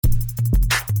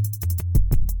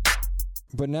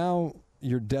But now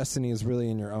your destiny is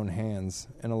really in your own hands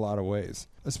in a lot of ways,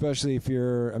 especially if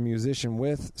you're a musician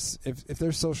if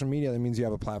there's social media, that means you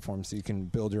have a platform, so you can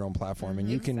build your own platform and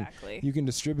you can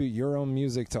distribute your own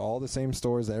music to all the same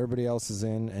stores that everybody else is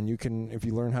in, and you can, if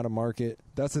you learn how to market,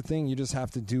 that's the thing, you just have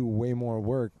to do way more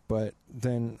work, but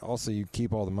then also you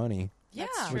keep all the money. Yeah,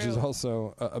 which is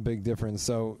also a big difference.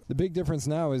 So the big difference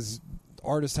now is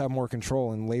artists have more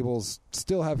control, and labels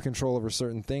still have control over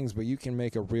certain things, but you can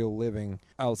make a real living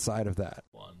outside of that.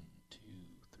 1, 2,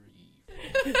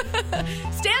 3.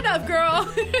 Stand up, girl.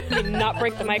 Not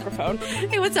break the microphone.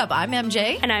 Hey, what's up? I'm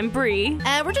MJ. And I'm Bree.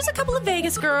 And we're just a couple of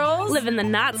Vegas girls. Living the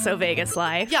not-so-Vegas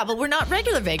life. Yeah, but we're not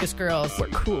regular Vegas girls. We're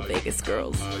cool Vegas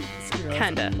girls.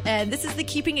 Kinda. And this is the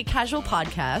Keeping It Casual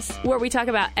podcast, where we talk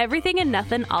about everything and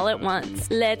nothing all at once.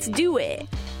 Let's do it.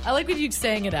 I like when you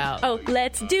saying it out. Oh,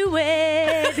 let's do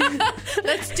it.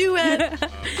 Let's do it.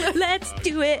 Let's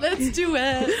do it. Let's do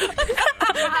it.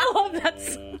 I love that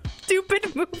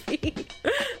stupid movie.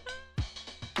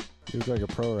 You look like a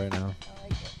pro right now. I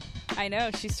like it. I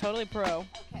know, she's totally pro. Okay,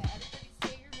 everybody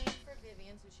say your name for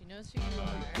Vivian so she knows who you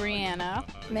are.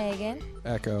 Brianna. Megan.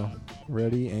 Echo.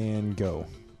 Ready and go.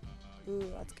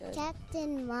 Ooh, that's good.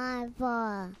 Captain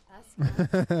Marvel.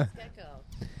 Gecko.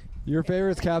 Your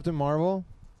favorite's Captain Marvel?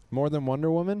 More than Wonder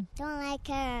Woman? Don't like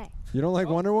her. You don't like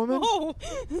Wonder Woman? Oh.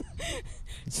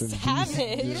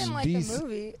 Savage. You didn't like the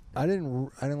movie. I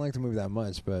didn't like the movie that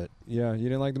much, but yeah, you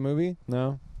didn't like the movie?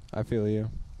 No? I feel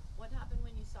you. What happened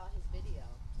when you saw his video?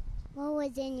 What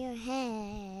was in your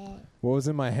head? What was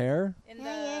in my hair? In your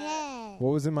head.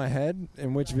 What was in my head?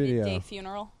 In which video? Day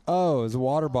funeral. Oh, it was a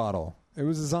water bottle. It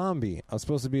was a zombie. I was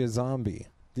supposed to be a zombie.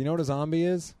 Do you know what a zombie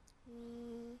is?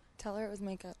 Tell her it was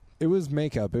makeup. It was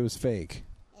makeup. It was fake.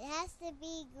 It has to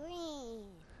be green.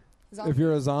 If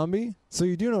you're a zombie? So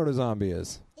you do know what a zombie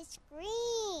is? It's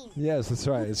green. Yes, that's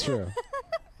right. It's true.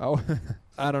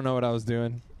 I don't know what I was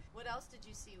doing. What else did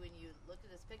you see when you looked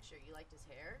at his picture? You liked his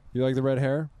hair? You like the red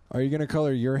hair? Are you going to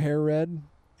color your hair red?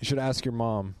 You should ask your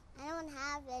mom. I don't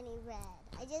have any red.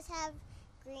 I just have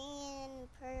green,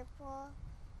 purple,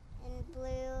 and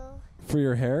blue. For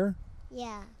your hair?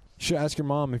 Yeah. You should ask your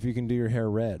mom if you can do your hair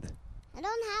red. I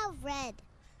don't have red.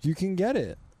 You can get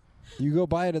it. You go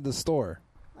buy it at the store.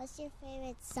 What's your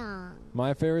favorite song?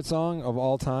 My favorite song of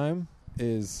all time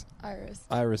is Iris.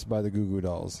 Iris by the Goo Goo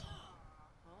Dolls.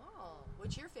 Oh,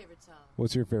 what's your favorite song?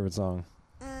 What's your favorite song?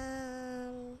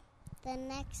 The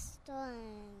next one.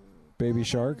 Baby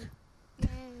Shark? No.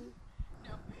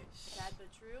 Sad but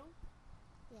true?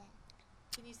 Yeah.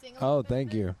 Can you sing a Oh, little bit thank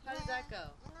of it? you. How does that go?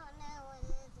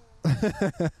 I don't know what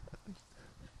is it.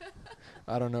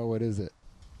 I don't know, what is it?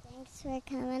 Thanks for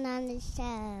coming on the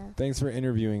show. Thanks for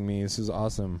interviewing me. This is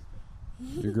awesome.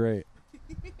 You're great.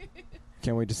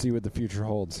 Can't wait to see what the future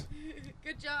holds.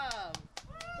 Good job.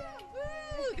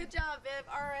 Woo! Good job, Viv.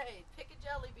 All right, pick a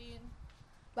jelly bean.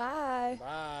 Bye.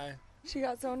 Bye. She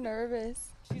got so nervous.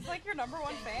 She's like your number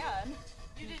one fan.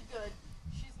 You did good.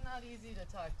 She's not easy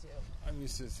to talk to. I'm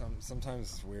used to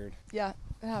sometimes it's weird. Yeah,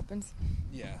 it happens.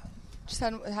 Yeah. Just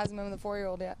hasn't been with a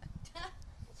 4-year-old yet.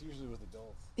 It's usually with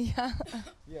adults. Yeah.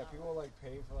 Yeah, people like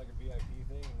pay for like a VIP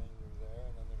thing, and then you're there,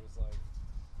 and then they're just like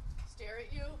Stare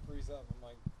at you. freeze up. I'm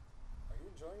like, are you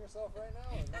enjoying yourself right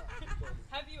now or not?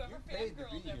 Have you ever paid to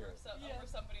fangirled be here. over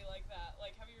somebody like that?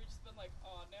 Like, have you just been like,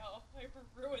 oh no, I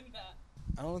ruined that?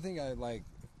 I don't think I like.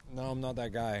 No, I'm not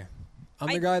that guy. I'm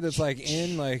the guy that's like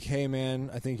like, hey man,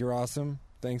 I think you're awesome.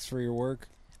 Thanks for your work.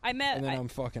 I met And then I'm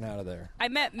fucking out of there. I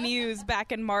met Muse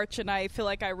back in March, and I feel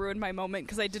like I ruined my moment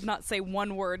because I did not say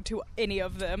one word to any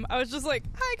of them. I was just like,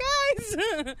 "Hi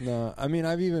guys." No, I mean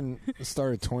I've even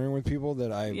started touring with people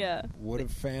that I would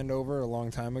have fanned over a long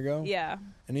time ago. Yeah.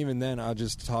 And even then, I'll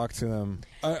just talk to them.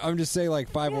 I'm just say like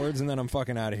 5 words, and then I'm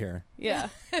fucking out of here. Yeah.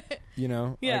 You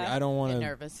know? Yeah. Like, I don't want to.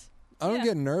 Nervous. I don't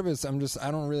get nervous. I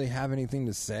don't really have anything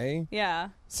to say. Yeah.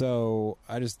 So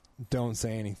I just don't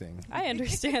say anything. I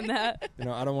understand that. You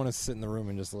know, I don't want to sit in the room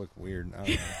and just look weird.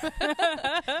 I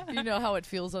don't know. You know how it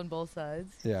feels on both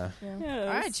sides. Yeah. Yes. All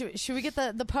right, should we get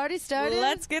the party started?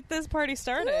 Let's get this party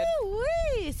started.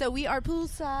 Woo-wee. So we are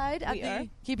poolside at the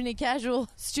Keeping It Casual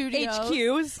studios.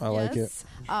 HQs. I like it.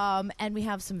 And we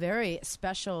have some very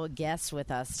special guests with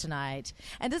us tonight.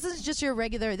 And this is just your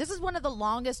regular, this is one of the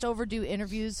longest overdue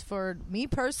interviews for me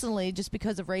personally, just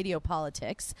because of radio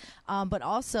politics. But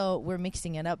also, we're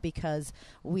mixing it up because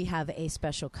we have a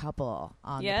special couple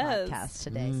on the podcast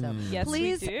today. So yes,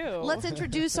 please, we do. let's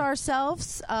introduce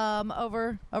ourselves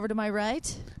over to my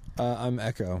right. I'm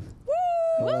Echo. Woo!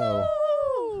 Hello.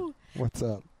 Woo! What's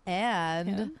up?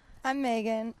 And I'm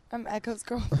Megan. I'm Echo's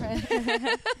girlfriend.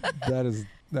 That is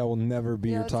that will never be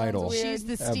your title. She's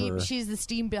the steam. Ever. She's the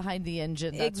steam behind the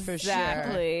engine. That's for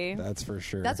sure. That's for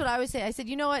sure. That's what I always say. I said,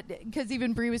 you know what? Because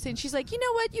even Bree was saying, she's like, you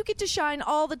know what? You get to shine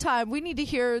all the time. We need to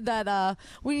hear that.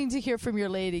 We need to hear from your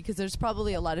lady because there's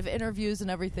probably a lot of interviews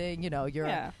and everything. You know, you're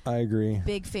a I agree.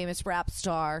 big famous rap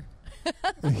star.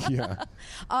 Yeah.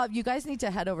 You guys need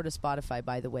to head over to Spotify,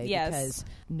 by the way, because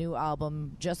new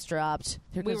album just dropped.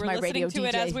 Here We comes were my listening radio to DJ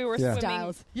it as we were swimming.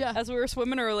 Styles. Yeah, as we were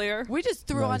swimming earlier. we just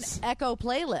threw Nice. on Echo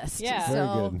playlist. Yeah. Very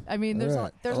So good. I mean, there's All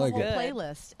right. there's I like a whole it.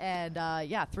 playlist,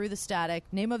 and Through the Static.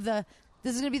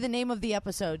 This is going to be the name of the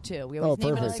episode too. We always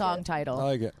name it a perfect. song title. I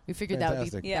like it. We figured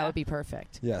Fantastic. that would be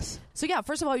perfect. Yes. So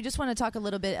first of all, we just want to talk a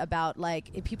little bit about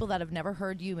if people that have never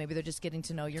heard you, maybe they're just getting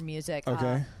to know your music.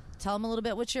 Okay. Tell them a little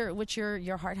bit what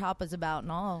your Heart Hop is about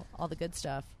and all the good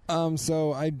stuff.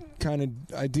 So I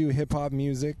do hip hop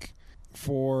music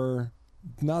for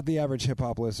not the average hip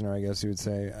hop listener, I guess you would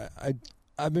say.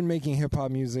 I've been making hip hop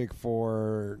music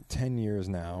for 10 years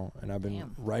now, and I've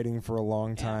been writing for a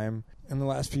long time. And the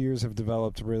last few years have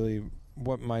developed really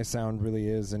what my sound really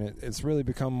is, and it's really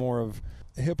become more of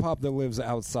hip hop that lives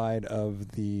outside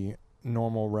of the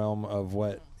normal realm of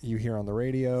what you hear on the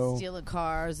radio. Stealing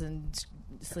cars and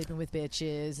sleeping with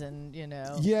bitches and,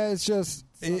 Yeah, it's just,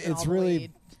 it's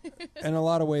really, weed. in a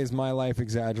lot of ways, my life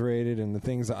exaggerated, and the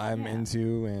things that I'm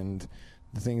into and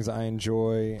the things I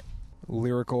enjoy,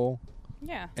 lyrical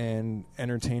and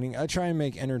entertaining. I try and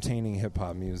make entertaining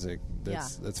hip-hop music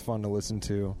that's fun to listen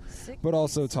to, but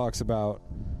also talks about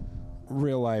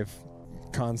real-life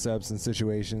concepts and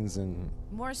situations and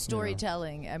more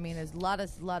storytelling. I mean, there's a lot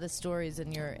of stories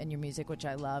in your music, which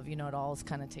I love. It all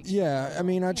kind of takes. Yeah, I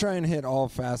mean, I try and hit all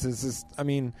facets.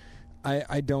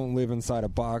 I don't live inside a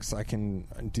box. I can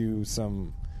do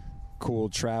some cool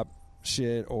trap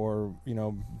shit, or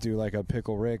do like a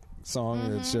Pickle Rick song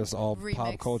that's just all Remix.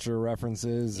 pop culture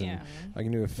references, and I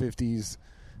can do a 50s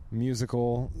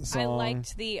musical song. I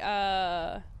liked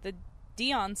the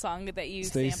Dion song that you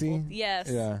Stacey? sampled. Yes.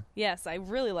 Yeah. Yes, I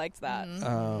really liked that.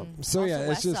 So yeah,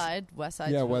 Also it's just West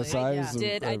Side. yeah, West Side. Yeah.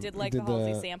 is I did like the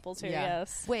Halsey sample too. Yeah.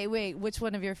 Yes. Wait, which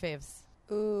one of your faves?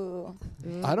 Ooh.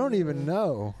 I don't even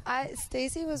know.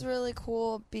 Stacey was really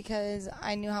cool because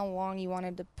I knew how long you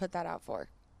wanted to put that out for.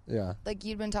 Yeah. Like,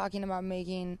 you'd been talking about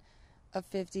making a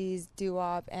 50s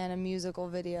doo-wop and a musical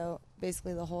video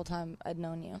basically the whole time I'd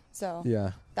known you. So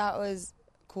Yeah. that was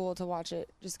cool to watch it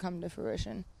just come to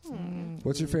fruition.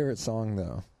 What's your favorite song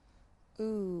though?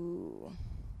 Ooh.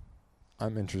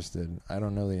 I'm interested. I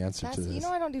don't know the answer to this.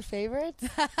 I don't do favorites.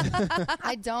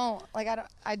 I don't.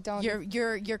 I don't.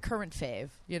 Your current fave.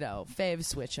 Faves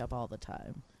switch up all the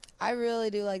time. I really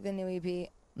do like the new EP.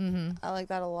 Mm-hmm. I like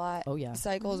that a lot. Oh yeah.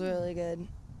 Cycle's really good.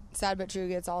 Sad But True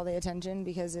gets all the attention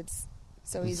because it's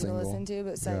so easy to listen to,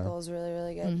 but Cycle is really,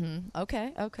 really good. Mm-hmm.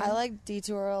 Okay. I like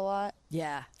Detour a lot.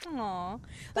 Yeah. Aw.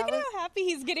 Look at how happy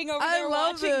he's getting over there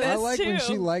love watching it. this I like too. when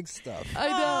she likes stuff. I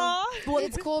know.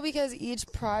 It's cool because each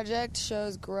project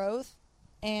shows growth,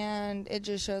 and it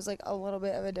just shows like a little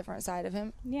bit of a different side of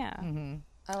him. Yeah. Mm-hmm.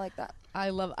 I like that.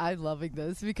 I'm loving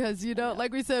this because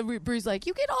like we said, Bree's like,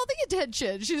 you get all the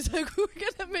attention. She's like, we're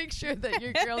gonna make sure that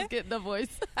your girl's getting a voice.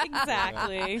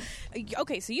 Exactly.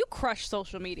 Okay, so you crush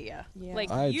social media. Yeah.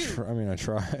 Like I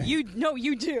try. You do.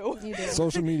 You do.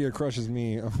 Social media crushes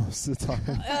me most of the time.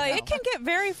 It can get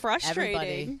very frustrating.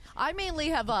 Everybody. I mainly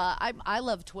have I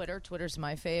love Twitter. Twitter's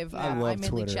my fave. I love mainly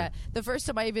Twitter. chat. The first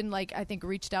time I even I think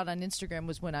reached out on Instagram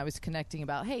was when I was connecting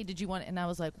about, hey, did you want? And I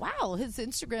was like, wow, his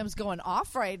Instagram's going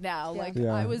off right now. Yeah. Like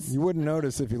Yeah. I was. You wouldn't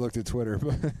notice if you looked at Twitter,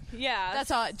 but Yeah. That's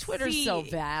how Twitter's so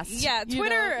vast. Yeah, You know,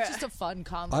 Twitter. it's just a fun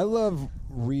comment. I love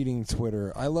reading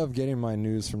Twitter. I love getting my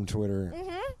news from Twitter.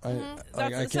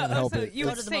 I can't help it. You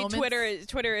Go would to the say moments.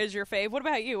 Twitter is your fave. What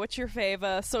about you? What's your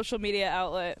fave social media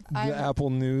outlet? The Apple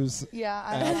News. Yeah,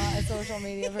 I'm not a social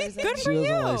media person. Good She for doesn't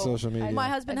you. like social media. My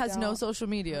husband I has no don't. social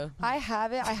media. I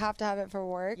have it. I have to have it for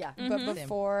work. Yeah. But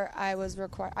before I was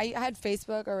required, I had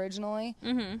Facebook originally.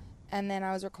 Mm-hmm. And then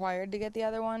I was required to get the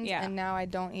other ones. Yeah. And now I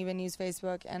don't even use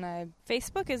Facebook. And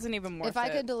Facebook isn't even worth if I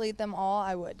it. could delete them all,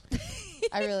 I would.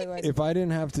 I really would. If I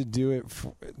didn't have to do it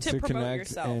to promote connect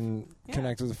yourself. and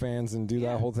connect with fans and do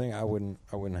that whole thing, I wouldn't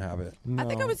have it. No. I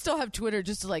think I would still have Twitter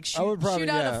just to I would shoot probably,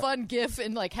 out yeah. a fun GIF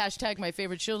and hashtag my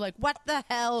favorite show. Like, what the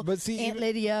hell, But see, Aunt even-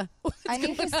 Lydia? I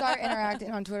need to start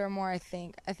interacting on Twitter more, I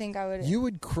think. I think I would. You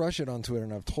would crush it on Twitter,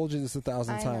 and I've told you this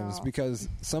 1,000 I times know. because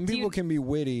some people can be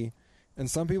witty, and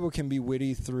some people can be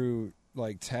witty through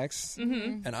text,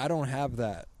 and I don't have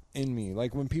that in me.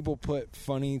 Like when people put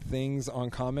funny things on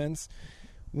comments,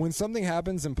 when something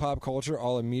happens in pop culture,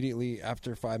 I'll immediately,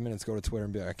 after 5 minutes, go to Twitter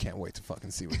and be like, I can't wait to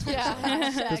fucking see what Twitter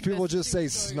says. Because people just say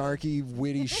snarky,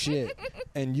 witty shit,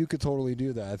 and you could totally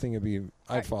do that. I think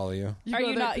I'd follow you.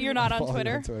 You're not on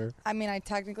Twitter? I mean, I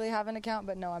technically have an account,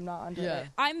 but no, I'm not on Twitter.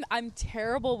 Yeah. I'm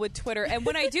terrible with Twitter, and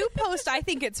when I do post, I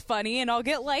think it's funny, and I'll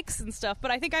get likes and stuff.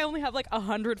 But I think I only have like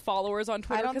 100 followers on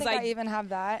Twitter. I don't think I even have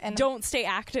that, and don't stay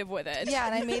active with it. Yeah,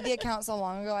 and I made the account so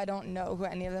long ago, I don't know who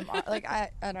any of them are. Like, I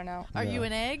don't know. Are you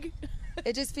an egg?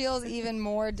 It just feels even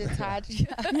more detached.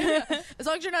 As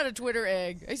long as you're not a Twitter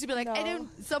egg. I used to be like, No.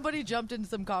 somebody jumped into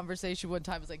some conversation one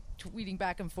time, was like tweeting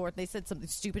back and forth. They said something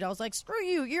stupid. I was like, screw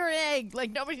you, you're an egg.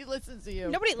 Like, nobody listens to you.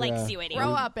 Nobody likes you anymore.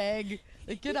 Grow up, egg.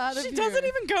 Like, get out of here. She doesn't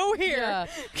even go here.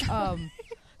 Yeah.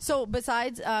 So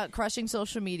besides crushing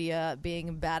social media, being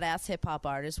a badass hip hop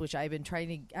artist, which I've been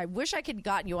trying to, I wish I could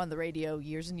gotten you on the radio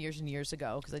years and years and years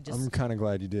ago because I'm kind of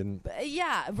glad you didn't.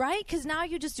 Yeah, right. Because now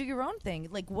you just do your own thing.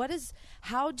 Like,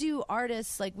 how do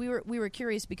artists like we were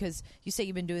curious because you say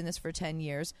you've been doing this for 10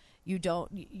 years. You don't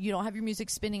have your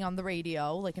music spinning on the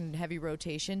radio like in heavy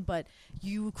rotation, but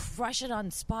you crush it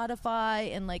on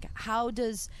Spotify and like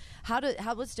what's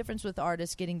the difference with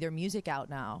artists getting their music out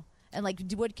now? And, like,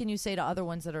 what can you say to other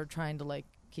ones that are trying to, like,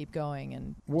 keep going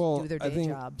and do their day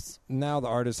jobs? Now the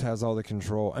artist has all the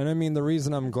control. And, I mean, the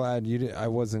reason I'm glad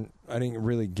I didn't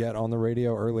really get on the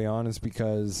radio early on is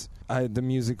because the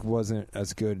music wasn't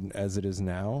as good as it is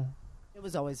now. It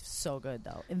was always so good,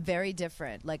 though, and very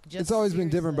different. Like, just it's always been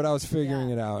different, but I was figuring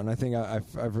it out. And I think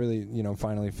I've really,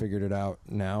 finally figured it out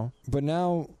now. But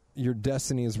now your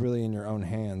destiny is really in your own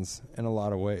hands in a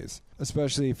lot of ways.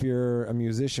 Especially if you're a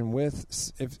musician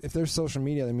if there's social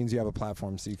media, that means you have a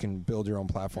platform, so you can build your own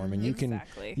platform, and you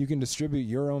can distribute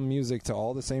your own music to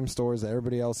all the same stores that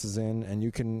everybody else is in, and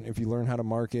you can, if you learn how to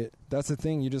market, that's the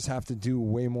thing. You just have to do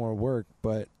way more work,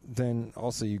 but then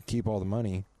also you keep all the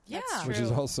money. Yeah, which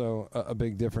is also a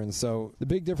big difference. So the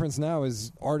big difference now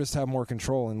is artists have more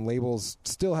control, and labels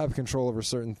still have control over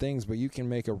certain things, but you can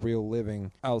make a real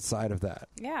living outside of that.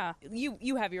 Yeah.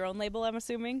 You have your own label, I'm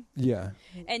assuming? Yeah.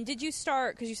 And did you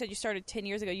start, because you said you started 10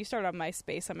 years ago, you started on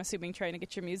MySpace, I'm assuming, trying to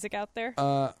get your music out there?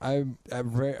 I'm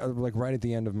right at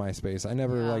the end of MySpace. I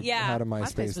never had a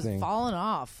MySpace was thing. falling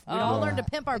off. We all learned to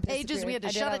pimp our pages. We had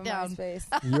to shut it down.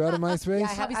 You had a MySpace?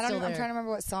 Yeah, I'm trying to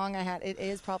remember what song I had. It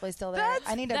is probably still there.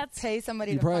 I need to pay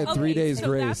somebody you to probably had 3 days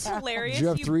grace. That's hilarious. Did you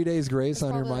have 3 days grace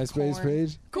on your MySpace Corn.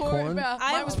 page? Corn.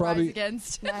 I was probably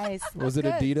against. Nice. Was it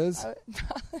Adidas?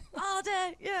 All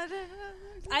day. Yeah.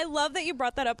 I love that you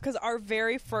brought that up because our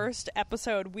very first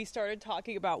episode, we started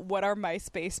talking about what our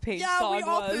MySpace page song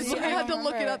was. I had to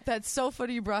look it up. That's so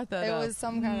funny you brought that up. It was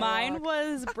some kind Mine of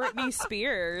was Britney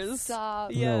Spears.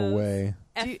 Stop. Yes. No way.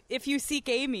 If You Seek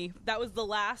Amy, that was the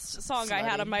last song I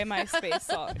had on my MySpace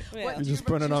song. Yeah. You just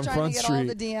put it on Front Street. All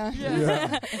the DM.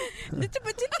 Yeah. I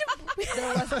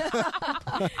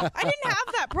didn't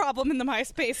have that problem in the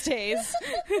MySpace days.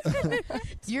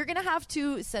 You're gonna have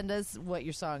to send us what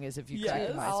your song is if you crack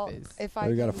MySpace. If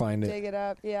I gotta can find dig it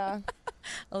up, yeah.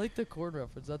 I like the chord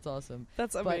reference. That's awesome.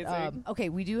 That's amazing. But, okay,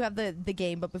 we do have the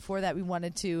game, but before that, we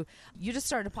wanted to. You just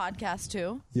started a podcast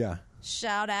too. Yeah.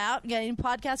 Shout out. Got any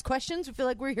podcast questions? We feel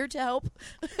like we're here to help.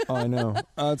 Oh, I know.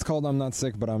 It's called I'm Not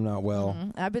Sick, But I'm Not Well.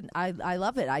 Mm-hmm. I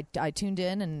love it. I tuned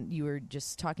in and you were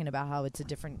just talking about how it's a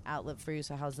different outlet for you.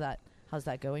 So how's that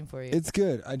going for you? It's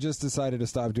good. I just decided to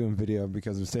stop doing video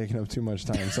because it was taking up too much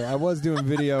time. So I was doing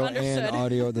video and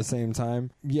audio at the same time.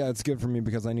 Yeah, it's good for me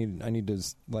because I need to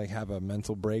like have a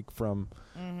mental break from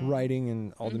writing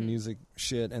and all the music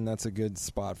shit, and that's a good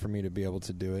spot for me to be able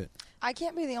to do it. I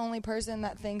can't be the only person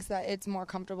that thinks that it's more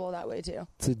comfortable that way too.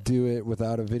 To do it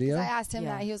without a video? I asked him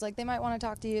that. He was like, they might want to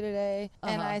talk to you today.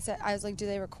 And I was like, do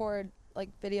they record like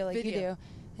video like you do?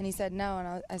 And he said no,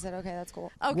 and I said, okay, that's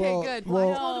cool. Okay, good.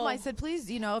 Well, I told him, I said, please,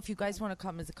 if you guys want to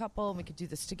come as a couple and we could do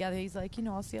this together. He's like,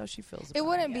 I'll see how she feels. It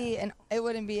wouldn't be an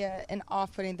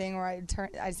off-putting thing where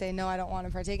I'd say no, I don't want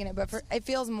to partake in it, but it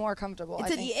feels more comfortable.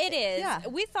 It is. Yeah.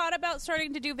 We thought about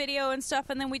starting to do video and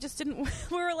stuff, and then we just didn't.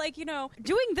 We were like,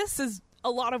 doing this is a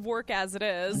lot of work as it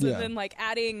is, and then like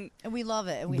adding, and we love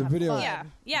it, and we the have video,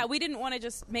 fun. Yeah. We didn't want to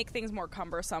just make things more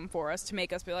cumbersome for us to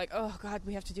make us be like, oh God,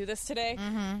 we have to do this today.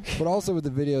 But also with the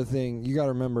video thing, you got to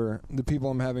remember the people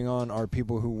I'm having on are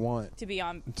people who want to be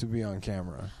on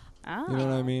camera. Oh. You know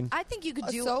what I mean? I think you could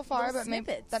do so far, but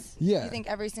snippets. You think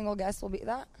every single guest will be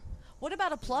that? What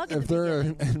about a plug? If they're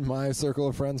in my circle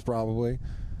of friends, probably.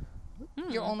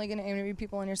 You're only going to interview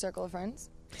people in your circle of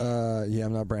friends? Yeah,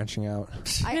 I'm not branching out.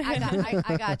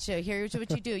 I got you. Here's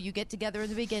what you do. You get together in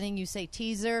the beginning. You say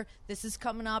teaser. This is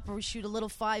coming up, or we shoot a little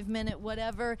 5-minute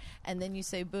whatever, and then you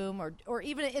say boom, or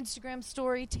even an Instagram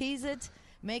story. Tease it,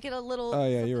 make it a little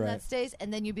you're right. that stays,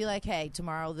 and then you'd be like, hey,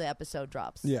 tomorrow the episode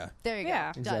drops. Yeah. There you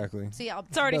Yeah. go. Exactly. Done. See,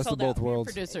 It's already Best of sold both out.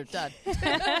 worlds. producer, done.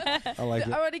 I like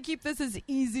it. I want to keep this as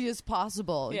easy as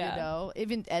possible, Yeah. you know?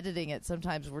 Even editing it,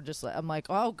 sometimes we're just like, I'm like,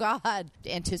 oh, God,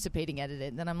 anticipating edit it.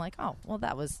 And then I'm like, oh, well,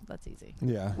 that's easy.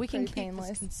 Yeah. We can Pretty keep this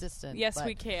painless. consistent. Yes, but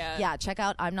we can. Yeah, check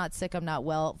out I'm Not Sick, I'm Not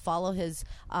Well. Follow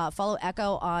follow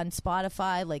Echo on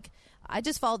Spotify. Like, I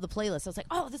just followed the playlist. I was like,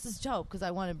 oh, this is dope, because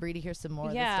I wanted Bree to hear some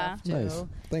more Yeah. of this stuff, too. Nice.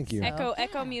 Thank you.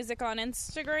 Echo Music on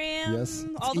Instagram. Yes.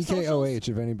 All the It's socials. EKOH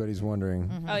if anybody's wondering.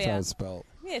 That's yeah. how it's spelled.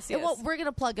 Yes, Yeah, yes. well, we're going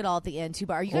to plug it all at the end, too.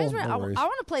 But are you guys Oh, ready? no I worries.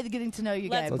 want to play the Getting to Know You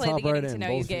Let's game. play the hop right Getting to in, Know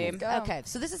You both of you. game. Go. Okay,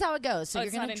 so this is how it goes. So Oh, you're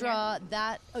it's going not to in draw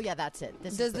that. Oh, yeah, that's it.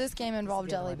 This Does is the- this game involve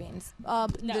the other jelly one. beans?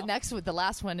 The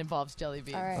last one involves jelly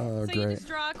beans. All right. Oh, So you great. just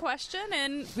draw a question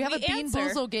and We have a Bean answer.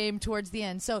 Boozle game towards the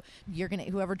end. So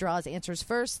whoever draws answers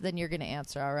first, then you're gonna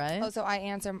answer. All right? Oh, so I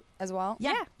answer as well?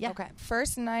 yeah. Okay.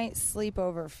 First night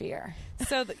sleepover fear.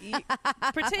 So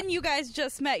pretend you guys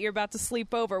just met. You're about to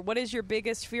sleep over. What is your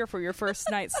biggest fear for your first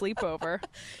night sleepover?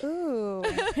 Ooh.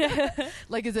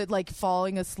 Like, is it like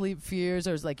falling asleep fears,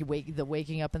 or is it like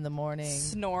waking up in the morning?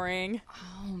 Snoring.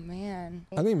 Oh, man.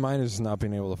 I think mine is just not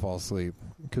being able to fall asleep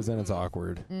because then it's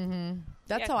awkward.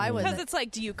 That's how I was. Because it's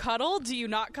like, do you cuddle? Do you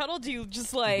not cuddle? Do you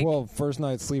just like? Well, first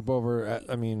night sleepover,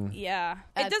 I mean, Yeah.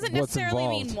 It doesn't What's necessarily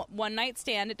mean involved? one night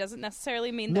stand. It doesn't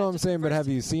necessarily mean. no, that I'm just saying, but first- have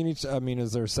you seen each? I mean,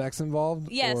 is there sex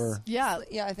involved? Yes. Or, Yeah.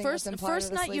 Yeah, I think First that's implied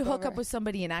with a night you hook up sleepover. with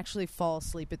somebody and actually fall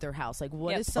asleep at their house. Like,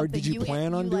 what Yep. is or something did you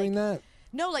plan on doing that?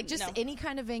 No, like just No. any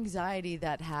kind of anxiety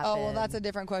that happened. Oh, well, that's a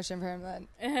different question for him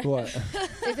then. What?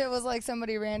 If it was like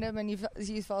somebody random and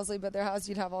you fell asleep at their house,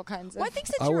 you'd have all kinds of. Well, I think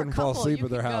since I you're wouldn't a fall couple, asleep you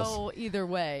at their could house. go either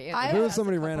way. I- If it was as a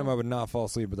somebody couple- random, I would not fall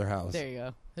asleep at their house. There you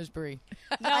go. There's Brie.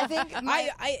 I think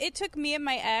It took me and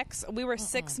my ex. We were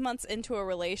 6 months into a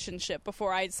relationship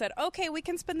before I said, "Okay, we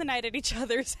can spend the night at each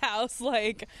other's house."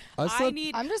 Like, I slept-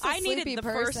 I'm just a I needed sleepy the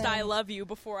person. first "I love you"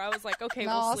 before I was like, "Okay,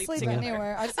 no, we'll I'll sleep sleep together."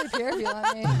 anywhere. I'd sleep here if you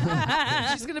let me.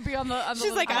 She's gonna be on the.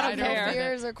 She's like, I don't No care.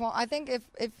 fears or I think if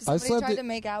somebody slept tried it- to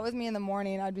make out with me in the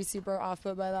morning, I'd be super off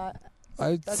put by that.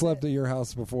 I That's slept it. at your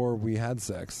house before we had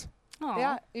sex. Aw.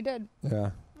 Yeah, you did. Yeah.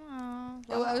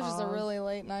 It was just a really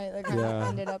late night that kind of Yeah.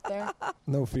 ended up there.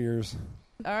 No fears.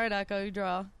 All right, Echo, you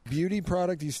draw. Beauty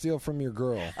product you steal from your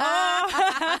girl.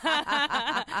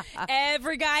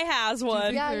 Every guy has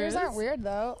one. Yeah, yours aren't weird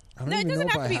though. I don't No, it even doesn't know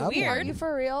if have I to be have weird. Are one. you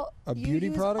for real? A You beauty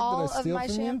use product that I all steal of my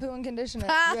from you? shampoo and conditioner.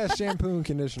 Yeah, shampoo and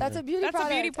conditioner. That's a beauty That's a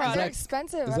product. beauty And product. they're Is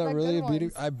expensive. Is I've that got really good a beauty?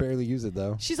 ones. I barely use it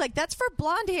though. She's like, that's for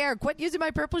blonde hair. Quit using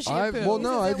my purple shampoo. Well,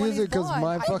 no, I uses it when use it he's because blonde.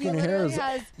 my He fucking hair literally is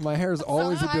has- my hair is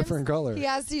always a Sometimes different color. He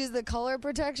has to use the color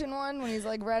protection one when he's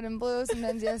like red and blue.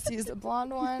 Sometimes he has to use the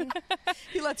blonde one.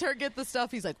 He lets her get the stuff.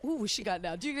 He's like, ooh, what she got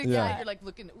now? Do you get Yeah. that? You're like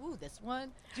looking, ooh, this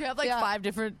one? Do you have like Yeah. 5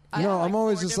 different? No, like I'm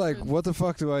always 4 just like, different- what the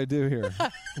fuck do I do here?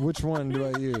 Which one do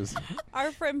I use?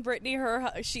 Our friend Brittany,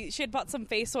 she had bought some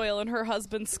face oil, and her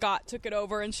husband Scott took it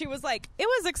over, and she was like, "It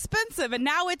was expensive, and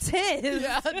now it's his."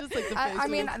 Yeah, just like the face. I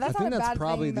mean, oil. that's I think not a that's bad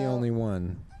probably thing, the though. only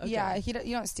one. Yeah, you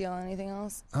don't steal anything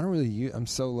else. I don't really use. I'm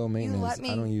so low You maintenance. let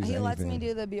me. I don't use he anything. lets me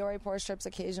do the Biore pore strips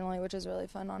occasionally, which is really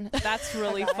fun on him. That's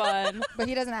really fun. But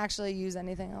he doesn't actually use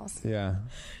anything else. Yeah.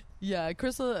 Yeah,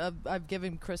 Chris. I've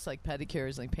given Chris like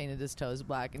pedicures, like painted his toes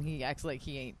black, and he acts like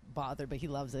he ain't bothered, but he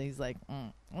loves it. He's like,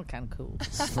 what kind of cool.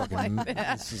 This is fucking.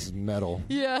 This is metal.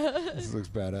 Yeah, This looks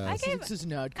badass. I gave- this is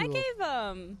not cool. I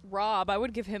gave Rob. I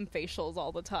would give him facials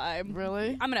all the time.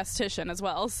 Really? I'm an esthetician as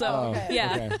well, so Oh, okay.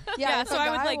 yeah. okay. Yeah, Yeah, if so a I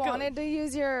would guy like go- wanted to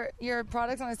use your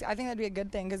products on his, I think that'd be a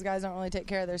good thing because guys don't really take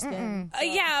care of their skin.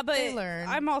 Yeah, but They learn.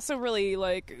 I'm also really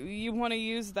like, you want to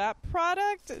use that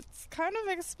product? It's kind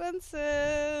of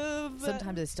expensive.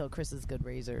 Sometimes I steal Chris's good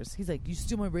razors. He's like, you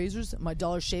steal my razors? My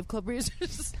Dollar Shave Club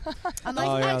razors? I'm like,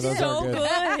 Oh, yeah, I those do. are good. Those You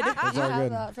are have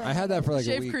good. that from- I had that for like a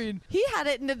Shave week. cream. He had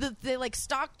it, and they like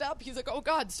stocked up. He's like, "Oh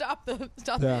God, stop the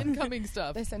Yeah. incoming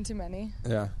stuff." They send too many.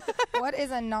 Yeah. What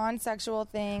is a non-sexual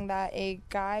thing that a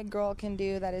guy girl can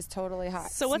do that is totally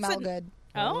hot? So what's Smell an- good.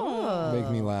 Oh. Make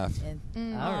me laugh.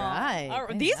 And- all right.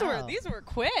 I These know. were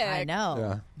quick. I know.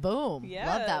 Yeah. Boom. Love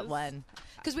that Yes. one.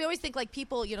 Because we always think like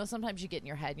people, sometimes you get in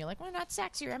your head and you're like, well, I'm not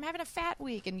sexy, or I'm having a fat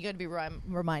week. And you got to be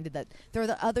reminded that there are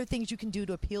the other things you can do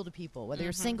to appeal to people, whether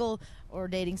you're single or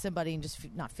dating somebody and just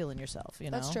not feeling yourself,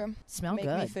 That's true. Smell Make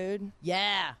good. me food.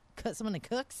 Yeah. Someone that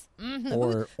cooks?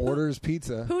 Or orders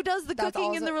pizza. Who does the That's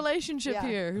cooking in the also- relationship yeah.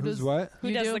 here? Who's what?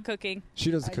 Who does the cooking?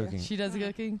 She does the I do. cooking. She does the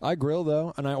cooking. I grill,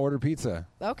 though, and I order pizza.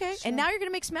 Okay. And now you're going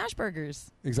to make smash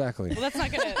burgers. Exactly. Well, that's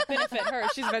not going to benefit her.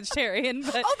 She's vegetarian.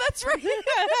 But Oh, that's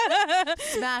right.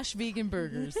 Smash vegan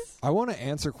burgers. I want to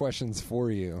answer questions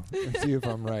for you and see if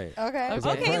I'm right. Okay. 'Cause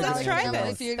I Okay, probably let's didn't try answer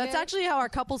this. those. That's actually how our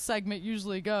couple segment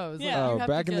usually goes. Like, Yeah. you Oh, have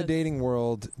to back in the guess. dating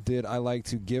world, did I like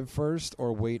to give first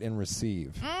or wait and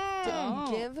receive? Oh.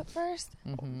 Give first?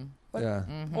 What? Yeah.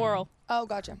 Oral. Oh,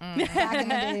 gotcha. Back in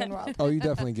the dating world. Oh, you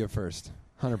definitely give first.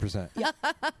 100%.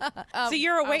 So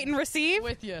you're a wait and receive?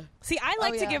 With you. See, I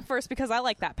like to yeah. give first because I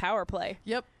like that power play.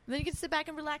 Yep. Then you can sit back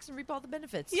and relax and reap all the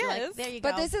benefits. You're Yes. like, there you go.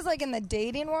 But this is like in the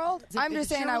dating world. Is it- I'm is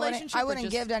just it saying your I relationship or wouldn't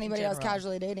just give to anybody in else general?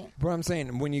 casually dating. But I'm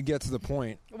saying when you get to the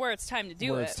point Where it's time to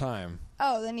do where it. it's time,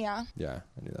 Oh, then yeah. yeah,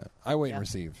 I do that. I wait Yeah. and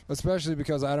receive. Especially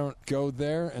because I don't go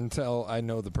there until I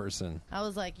know the person. I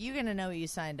was like, you're going to know what you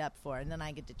signed up for, and then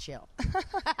I get to chill.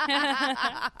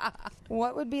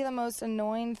 What would be the most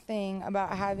annoying thing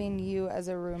about having you as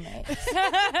a roommate?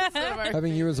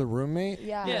 Having you as a roommate?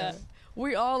 Yeah. Yeah.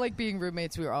 We all like being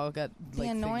roommates. We all got The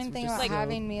annoying thing about Like-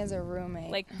 having me as a roommate.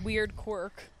 Like weird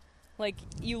quirk. Like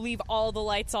you leave all the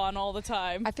lights on all the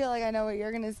time. I feel like I know what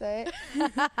you're gonna say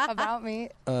about me.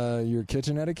 Your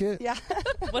kitchen etiquette? Yeah,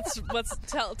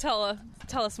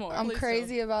 Tell us more. I'm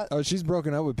crazy about. Oh, she's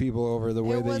broken up with people over the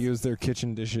way It they was- use their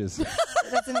kitchen dishes.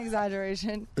 That's an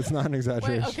exaggeration. It's not an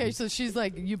exaggeration. Wait, okay, so she's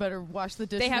like, you better wash the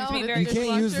dishes. They have to be now. very You good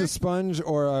can't use dishwasher? the sponge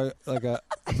or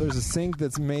if there's a sink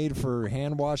that's made for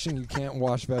hand washing, you can't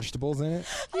wash vegetables in it.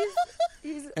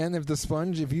 He's, And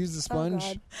if you use the oh sponge,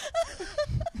 God.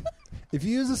 if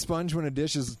you use a sponge when a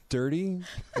dish is dirty,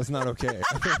 that's not okay.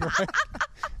 Right?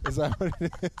 Is that what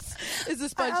it is? Is the I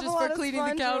sponge have a just lot for of cleaning the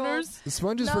sponge counters? rolls. The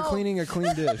sponge is for No. cleaning a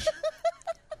clean dish.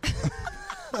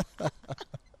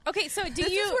 Okay, so do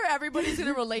This you? is where everybody's going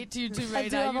to relate to you two I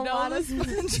right do now. have You a know lot this? of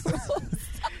sponge rolls.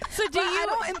 So do But I you?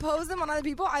 don't impose them on other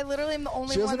people. I literally am the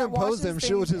only She one doesn't that impose washes them.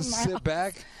 She'll things in just my sit house.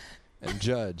 back and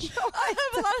judge. I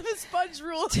have a lot of the sponge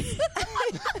rules.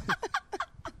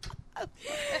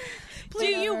 Do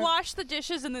you wash the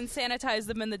dishes and then sanitize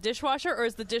them in the dishwasher, or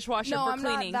is the dishwasher No, for I'm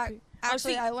cleaning? not that.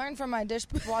 Actually, see- I learned from my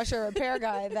dishwasher repair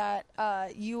guy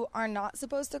that you are not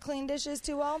supposed to clean dishes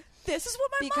too well. This is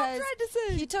what my mom Because tried to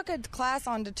say. he took a class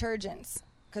on detergents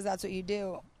because that's what you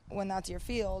do when that's your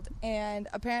field. And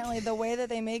apparently, the way that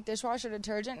they make dishwasher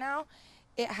detergent now,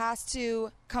 it has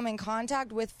to come in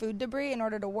contact with food debris in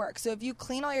order to work. So if you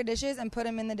clean all your dishes and put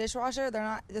them in the dishwasher,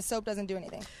 the soap doesn't do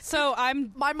anything. So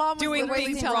I'm My mom was doing literally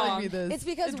things telling wrong. me this. It's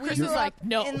because And we Chris grew was like, up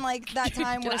no. in like that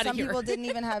time Get where outta some here. people didn't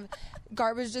even have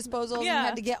garbage disposals and Yeah.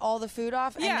 had to get all the food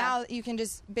off. And Yeah. now you can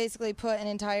just basically put an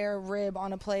entire rib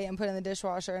on a plate and put it in the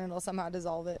dishwasher and it'll somehow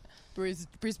dissolve it. Bree's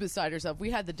beside herself.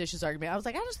 We had the dishes argument. I was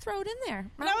like, I'll just throw it in there.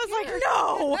 And I was like,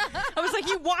 no. I was like,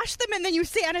 you wash them and then you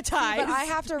sanitize. But I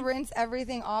have to rinse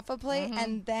everything off a plate Mm-hmm.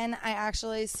 and then I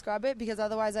actually scrub it because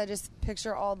otherwise I just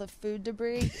picture all the food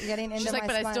debris getting into She's like, my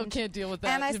but sponge. I still can't deal with that.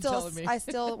 And I him still telling me. I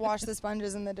still wash the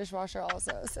sponges in the dishwasher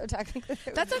also. So technically,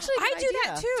 it That's would- actually a good I do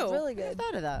that idea. too. it's really I good.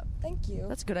 thought of that. Thank you.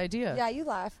 That's a good idea. Yeah, you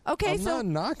laugh. Okay, I'm so not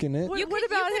knocking it. What- You what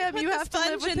could- about you could him? put You the have to live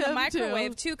sponge with in the him,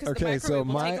 microwave too. too, because Okay, the so microwave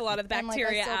will take my- a lot of And, like, a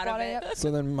bacteria soap out of on it. So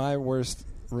then my worst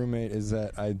roommate is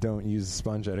that I don't use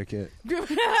sponge etiquette. are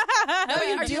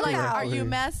do you like, now. are you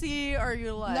messy? Or are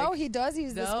you like, No, he does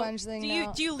use the No? sponge thing.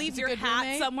 now. Do you leave He's a your good hat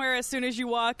roommate? somewhere as soon as you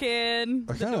walk in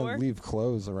I the kind door? of leave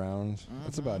clothes around.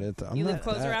 That's about it. Though. I'm You not leave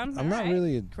clothes that- around? I'm not Alright.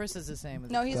 really. Chris is the same.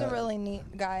 No, he's a That- really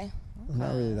neat guy I'm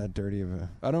not really that dirty of a.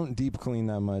 I don't deep clean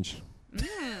that much.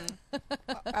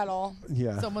 at all.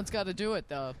 Yeah. Someone's got to do it,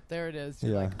 though. There it is.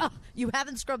 You're Yeah. like, oh, you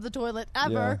haven't scrubbed the toilet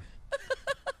ever.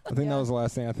 I think Yeah. that was the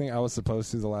last thing. I think I was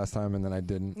supposed to the last time, and then I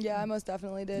didn't. Yeah, I most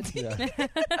definitely did. Yeah.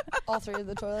 All three of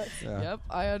the toilets. Yeah. Yep,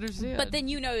 I understand. But then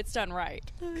you know it's done right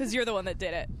because you're the one that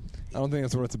did it. I don't think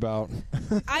that's what it's about.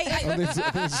 I I think it's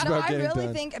just No, about I getting really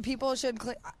done. think people should,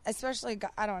 especially.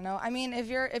 I don't know. I mean, if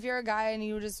you're a guy and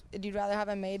you'd rather have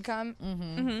a maid come,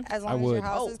 as long I as would. your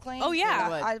house is clean. Oh,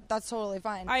 yeah. that's totally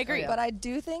fine. I agree. But I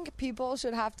do think people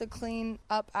should have to clean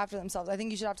up after themselves. I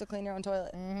think you should have to clean your own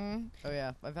toilet. Oh,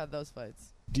 yeah, I've had those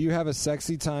fights. Do you have a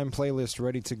sexy time playlist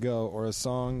ready to go, or a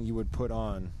song you would put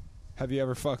on? Have you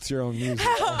ever fucked your own music?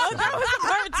 Oh, that was a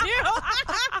part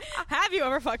two. Have you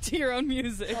ever fucked to your own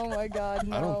music? Oh my God,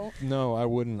 no. I don't. No, I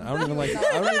wouldn't. I don't even like.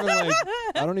 I don't even like.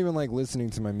 I don't even like listening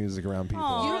to my music around people.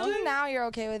 Aw. You do now. You're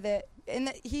okay with it.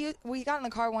 We got in the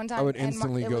car one time. I would and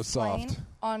instantly it go was playing soft.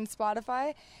 on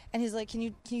Spotify, and he's like, "Can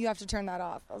you have to turn that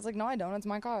off?" I was like, "No, I don't. It's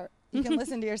my car." You can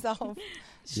listen to yourself.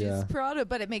 She's proud of,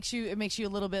 but it makes you a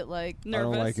little bit like nervous.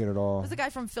 I don't like it at all. There's a guy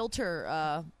from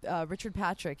Filter, Richard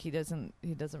Patrick. He doesn't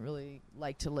really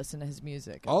like to listen to his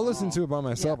music. I'll listen to it by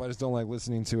myself. I just don't like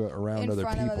listening to it around in other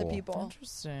front people. Of other people.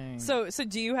 Interesting. So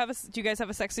do you guys have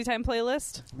a sexy time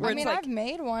playlist? I mean, I've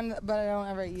made one, but I don't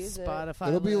ever use Spotify.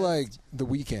 It'll be like The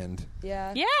Weeknd.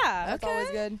 Yeah. Yeah. That's always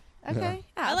good. Okay.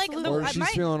 Yeah. I like or if she's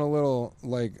feeling a little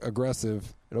like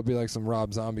aggressive, it'll be like some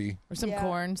Rob Zombie. Or some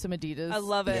Korn, some Adidas. I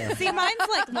love it. Yeah. See, mine's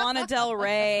like Lana Del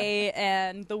Rey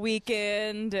and The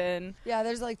Weeknd and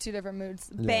there's like 2 different moods.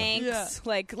 Banks,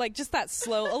 like just that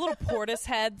slow, a little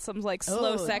Portishead, some like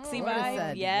slow, sexy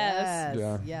vibe.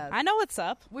 Yes. I know what's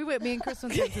up. Me and Chris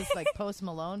went through this like Post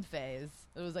Malone phase.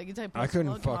 It was like you type Post I couldn't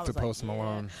Malone, fuck to Post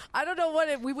Malone. I don't know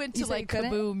what we went to like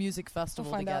couldn't? Kaboo Music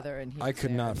Festival together, and I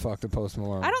could not fuck to Post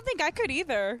Malone. I don't think I could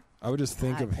either. I would just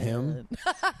think of him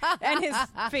and his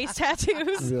face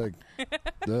tattoos. and be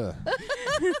like, duh.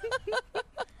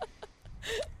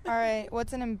 All right,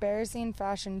 what's an embarrassing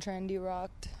fashion trend you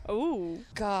rocked? Oh,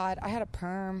 God, I had a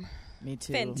perm. Me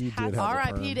too. Fantastic.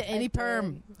 R.I.P. to any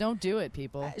perm. Don't do it,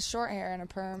 people. Short hair and a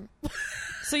perm.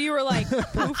 So you were like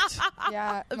poofed?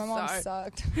 Yeah, my mom sorry.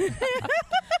 sucked.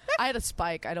 I had a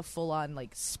spike. I had a full-on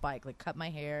like spike, like cut my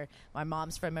hair. My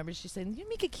mom's friend, remember, she said, "You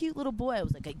make a cute little boy." I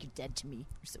was like, "You're dead to me.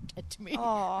 You're so dead to me."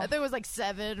 Aww. I think it was like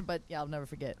 7, but I'll never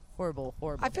forget. Horrible.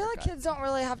 I feel like kids don't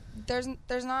really have.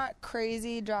 There's not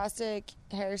crazy drastic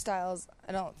hairstyles.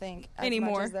 I don't think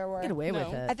anymore. Much as there were. Get away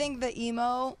with it. I think the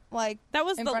emo that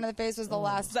was in front of the face was the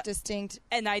last distinct.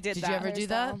 And I did that. Did you ever do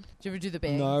that? Did you ever do the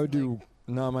bangs? No, I would do.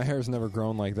 No, my hair's never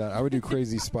grown like that. I would do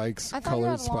crazy spikes, I thought colored you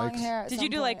had spikes. long hair at Did some you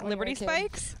do point like when you were a Liberty kid.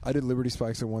 spikes? I did Liberty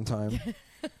spikes at one time.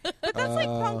 But that's like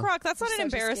punk rock. That's not You're an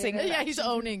such a embarrassing. skater. Yeah, he's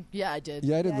owning. Yeah, I did.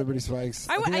 Yeah, I did Liberty spikes.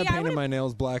 I I think I painted would've- my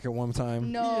nails black at one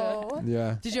time. No.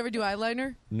 Yeah. Did you ever do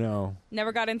eyeliner? No.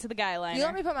 Never got into the guy liner. You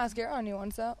let me put mascara on you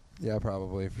once though, Yeah,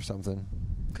 probably for something.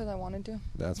 because I wanted to.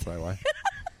 That's probably why.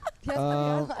 He has pretty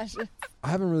eyelashes. I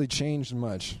haven't really changed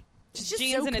much. Just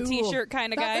jeans so and a cool. t-shirt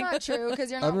kind of guy. That's not true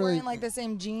because you're I not really- wearing like the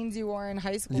same jeans you wore in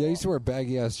high school. Yeah, I used to wear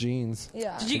baggy ass jeans.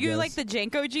 Yeah. Did you I do guess. like the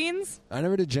Janko jeans? I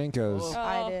never did Jenkos. Oh.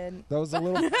 I did. That was a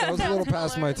little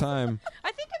past my time.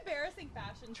 I think embarrassing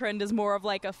fashion trend is more of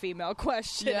like a female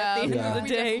question at the end Yeah. of the we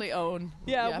day. definitely own.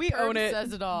 Yeah, we Perm own it.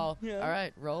 Says it all. Yeah. All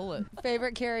right, roll it.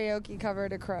 Favorite karaoke cover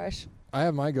to crush? I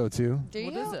have my go-to. Do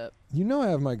What you? is it? You know I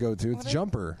have my go-to. It's What is-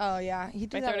 Jumper. Oh yeah, he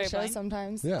do My that Third at Eye shows Blind?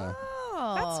 sometimes. Yeah.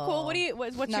 Oh, That's cool. What do you?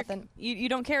 What's Nothing. You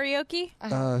don't karaoke?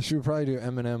 She would probably do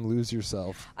Eminem, Lose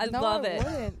Yourself. I No, love I it.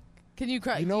 wouldn't. Can you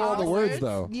cry? You know all the words,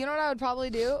 though. You know what I would probably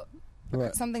do?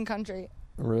 What? Something country.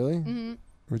 Really? Mm-hmm.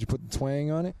 Would you put the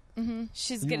twang on it? Mm-hmm.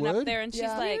 She's You getting up would? there and she's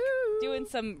Yeah. like doing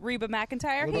some Reba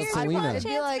McEntire What about here. Selena? It'd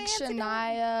be like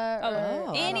Shania. Or,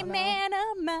 Oh. I Any don't know. man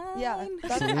of mine. Yeah,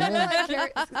 that's Selena? I feel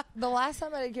like the last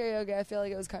time I did karaoke, I feel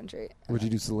like it was country. Would you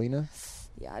do Selena?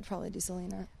 Yeah, I'd probably do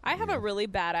Selena. I have a really I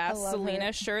badass love Selena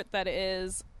her. shirt that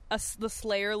is the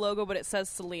Slayer logo, but it says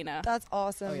Selena. That's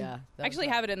awesome. Oh yeah. I actually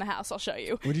have it in the house. I'll show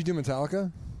you. Would you do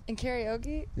Metallica? In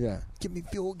karaoke, Yeah. Give me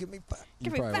fuel, give me fire.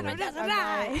 Give me fat,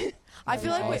 I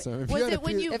feel like Awesome. If was you had it a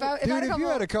when few- you? If I Dude, had a if couple, you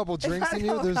had a couple drinks had in a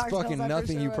you, couple there's cocktails, fucking I for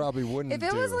nothing sure you would. probably wouldn't if do.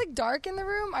 it was like dark in the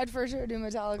room, I'd for sure do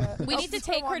Metallica. We I need to just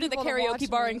don't take her want to the people karaoke watch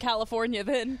bar me. in California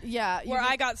then. Yeah, you Where did-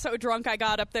 I got so drunk I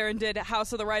got up there and did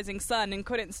House of the Rising Sun and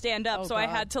couldn't stand up, Oh, so I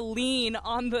God. had to lean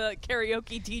on the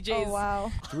karaoke DJs. Oh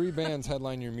wow. 3 bands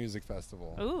headline your music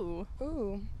festival. Ooh.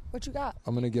 Ooh, what you got?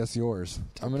 I'm going to guess yours.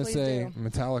 I'm going to Please say do.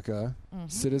 Metallica, Mm-hmm.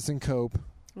 Citizen Cope,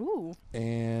 Ooh.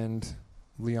 and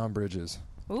Leon Bridges.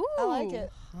 Ooh. I like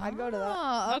it. I'd go to that.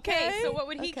 Ah, Okay, so what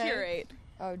would he Okay. curate?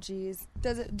 Oh geez.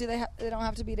 Does it? Do they? They don't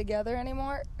have to be together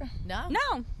anymore? No, No.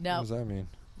 What no. does that mean?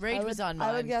 Rage was on mine.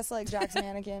 I would guess like Jack's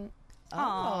Mannequin Oh,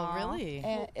 Aw. really?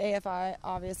 and AFI,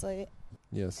 obviously,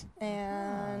 Yes.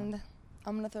 and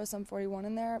I'm gonna throw some 41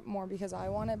 in there more because I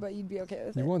want it, but you'd be okay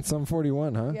with You it. want some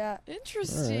 41, huh? Yeah.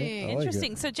 Interesting. I like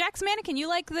Interesting. it. So Jack's Mannequin, you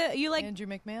like Andrew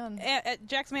McMahon.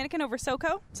 Jack's Mannequin over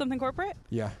SoCo? Something corporate?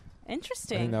 Yeah. I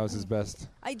Interesting. think that was his best.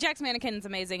 Jack's Mannequin's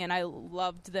amazing, and I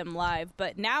loved them live.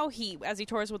 But now as he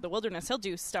tours with the Wilderness, he'll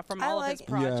do stuff from I all of like- his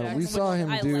projects. Yeah, we which saw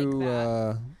him I do, like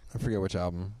that. I forget which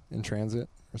album, In Transit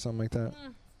or something like that.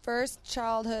 First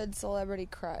childhood celebrity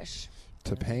crush.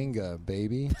 Topanga,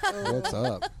 baby. What's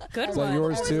up? Good Is that one.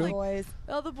 yours Always too? Boys.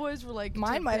 All the boys were like,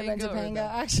 Mine might have been or Topanga, the-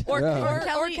 actually. Or, Yeah. or,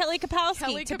 Kelly- or Kelly Kapowski.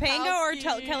 Kelly Topanga or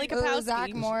Kapowski. Kelly Ooh, Kapowski.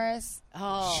 Zach Morris.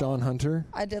 Oh. Sean Hunter.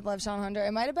 I did love Sean Hunter.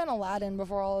 It might have been Aladdin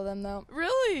before all of them, though.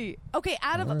 Really? Okay,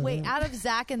 out of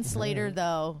Zach and Slater,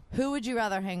 though, who would you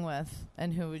rather hang with,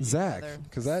 and who would you Zach, rather?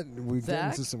 because we get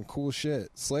into some cool shit.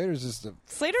 Slater's just a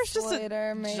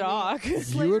maybe. jock.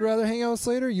 You would rather hang out with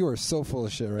Slater? You are so full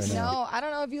of shit right now. No, I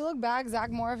don't know. If you look back, Zach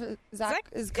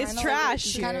is kind of trash.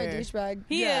 He's kind of a douchebag.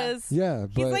 He is. Yeah,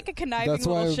 but he's like a conniving that's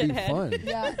why little it would shithead. be fun.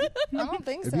 Yeah, I don't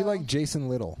think so. It'd be like Jason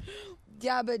Little.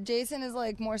 Yeah, but Jason is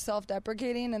like more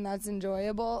self-deprecating, and that's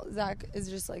enjoyable. Zach is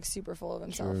just like super full of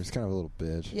himself. Sure, he's kind of a little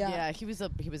bitch. Yeah. He was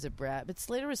a brat, but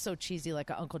Slater was so cheesy,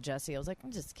 like Uncle Jesse. I was like, I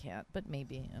just can't. But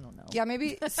maybe I don't know. Yeah,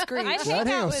 maybe Screech. I'd I'd hang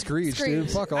out with Screech, dude.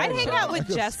 Fuck all I'd of hang them. out with I'd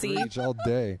go Jesse. Screech all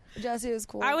day. Jesse was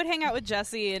cool. I would hang out with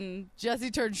Jesse and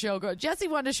Jesse turned showgirl. Jesse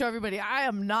wanted to show everybody I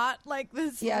am not like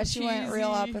this. Yeah, she went real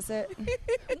opposite.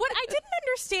 what I didn't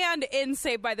understand in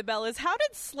Saved by the Bell is how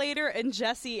did Slater and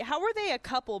Jesse, how were they a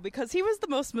couple? Because he was the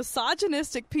most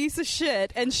misogynistic piece of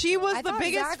shit, and she was I the thought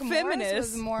biggest Zach feminist.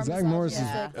 Morris was more Zach Morris is,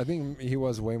 misogynistic. I think he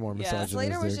was way more misogynistic.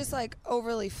 Slater was just like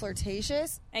overly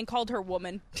flirtatious. And called her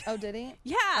woman. Oh, did he?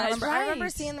 Yeah, I remember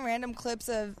seeing the random clips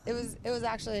of it was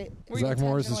actually Zach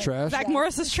Morris is trash. Zach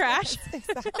Morris is trash.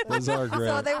 Exactly. Those are great.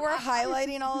 So they were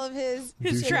highlighting all of his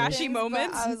trashy things,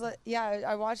 moments. but I was like, yeah,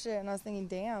 I watched it and I was thinking,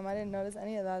 damn, I didn't notice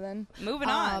any of that then. Moving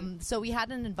on. So we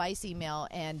had an advice email,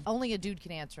 and only a dude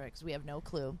can answer it because we have no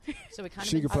clue. So we kind of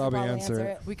She could probably answer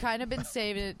it. We kind of been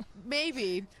saving it,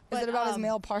 maybe. Is But, it about his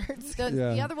male parts?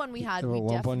 The other one we had, You have we a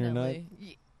lump on your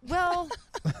definitely. Well,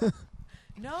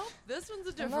 no, this one's a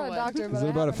I'm different not a one. doctor, but Is it I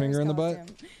about have a finger nurse in the butt?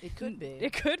 costume. It could be.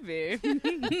 It could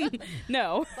be.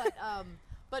 No.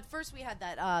 But first we had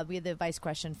the advice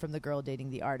question from the girl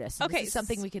dating the artist. And Okay, this is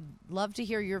something we could love to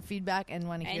hear your feedback and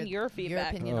want to hear your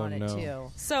feedback. opinion Oh, on it no.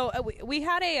 too. So we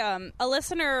had a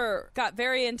listener got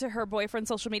very into her boyfriend's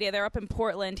social media. They're up in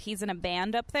Portland. He's in a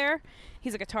band up there.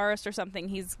 He's a guitarist or something.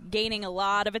 He's gaining a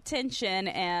lot of attention,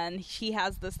 and he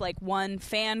has this like one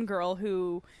fangirl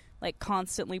who like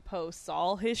constantly posts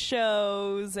all his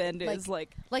shows and is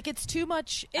like it's too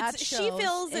much at she shows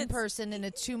feels in it's- person, and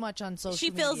it's too much on social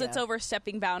she media. feels it's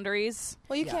overstepping boundaries.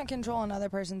 Well, you can't control another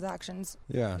person's actions.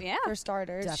 Yeah, Yeah. For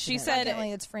starters. Definitely. She said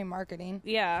Secondly, it's free marketing.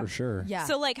 yeah. for sure. Yeah.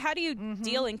 So, like, how do you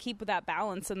deal and keep that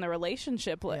balance in the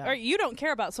relationship? Yeah. Or you don't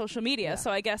care about social media, Yeah. so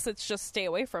I guess it's just stay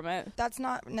away from it. That's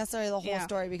not necessarily the whole Yeah.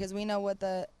 story because we know what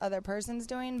the other person's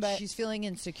doing, but she's feeling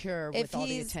insecure if with all the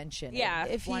he's- attention. yeah,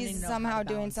 and if wanting he's to know how somehow to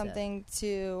doing balance it. something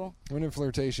to... When did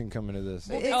flirtation come into this?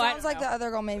 It Oh, I sounds don't like know. the other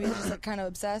girl maybe is just like kind of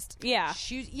obsessed. Yeah.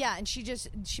 And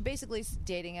she basically is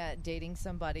dating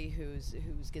somebody who's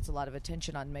gets a lot of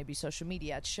attention on maybe social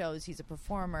media. It shows he's a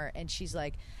performer, and she's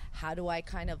like, how do I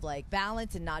kind of like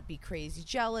balance and not be crazy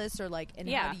jealous, or like, and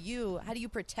Yeah. how do you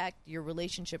protect your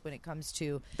relationship when it comes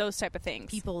to Those type of things.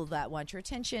 people that want your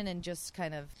attention and just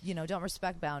kind of don't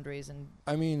respect boundaries? And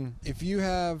I mean, if you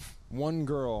have one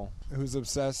girl who's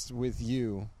obsessed with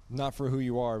you, not for who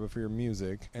you are, but for your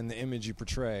music and the image you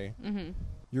portray,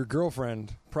 your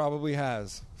girlfriend probably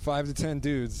has 5 to 10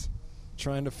 dudes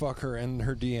trying to fuck her in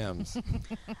her DMs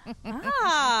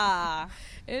Ah,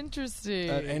 interesting.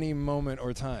 at any moment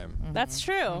or time. that's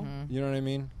true. You know what I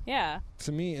mean? Yeah.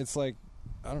 To me, it's like,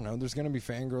 I don't know, there's going to be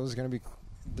fangirls,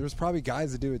 there's probably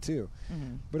guys that do it too.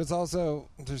 But it's also,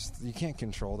 you can't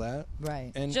control that.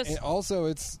 Right. And, Just- and also,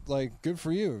 it's like, good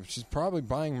for you. She's probably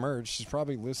buying merch. She's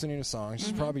probably listening to songs.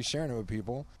 She's probably sharing it with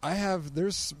people.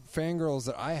 There's fangirls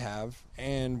that I have,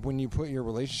 and when you put your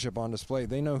relationship on display,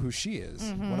 they know who she is.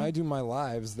 When I do my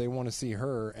lives, they want to see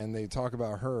her, and they talk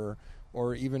about her.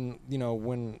 Or even,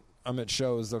 when I'm at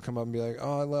shows, they'll come up and be like,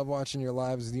 oh, I love watching your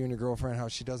lives with you and your girlfriend, how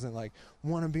she doesn't like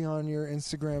want to be on your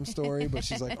Instagram story, but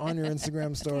she's like on your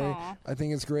Instagram story. Aw. I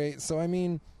think it's great. So, I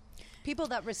mean, People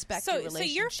that respect So, your so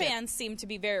relationship. your fans seem to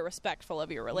be very respectful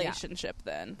of your relationship.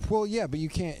 Then well, yeah, but you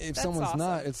can't, if That's someone's awesome.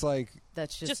 not, it's like,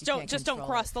 That's just you don't can't control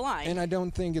cross it. the line. and I don't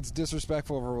think it's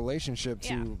disrespectful of a relationship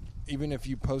to, Yeah. even if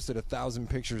you posted 1,000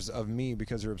 pictures of me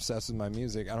because you're obsessed with my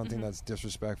music, I don't think that's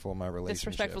disrespectful of my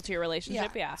relationship. Disrespectful to your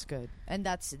relationship. Yeah. That's good, and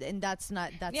that's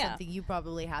not Yeah. something you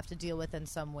probably have to deal with in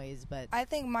some ways. But I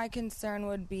think my concern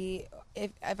would be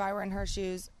if I were in her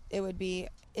shoes, it would be,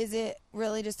 is it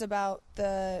really just about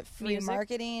the free Music?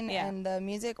 marketing Yeah. and the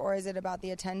music, or is it about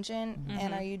the attention?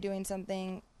 And are you doing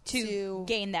something To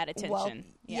gain that attention. Well,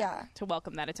 yeah. To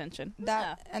welcome that attention.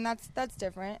 and that's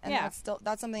different, and Yeah.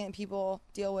 that's something that people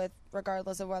deal with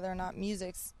regardless of whether or not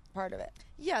music's part of it.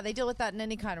 Yeah, they deal with that in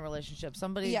any kind of relationship.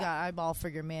 Somebody got eyeball for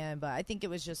your man, but I think it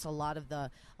was just a lot of the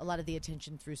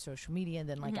attention through social media, and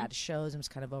then like at shows, it was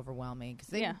kind of overwhelming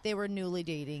because they were newly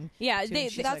dating. Yeah,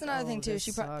 That's like, another thing too.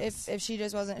 She if she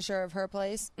just wasn't sure of her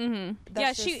place. Yeah,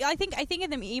 I think in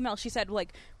the email she said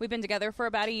like we've been together for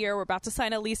about a year. We're about to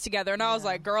sign a lease together, and I was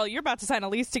like, girl, you're about to sign a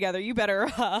lease together. You better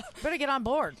get on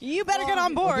board. You better get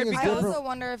on board. I also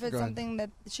wonder if it's something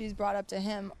that she's brought up to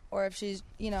him, or if she's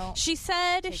She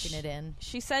said taking it in.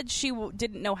 She said she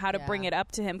didn't know how to bring it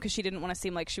up to him because she didn't want to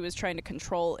seem like she was trying to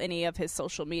control any of his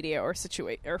social media or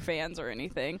or fans or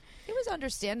anything. It was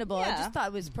understandable. I just thought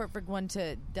it was a perfect one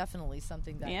to definitely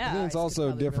something that. I think it's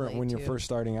also different when you're first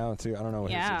starting out too. I don't know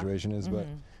what his situation is, but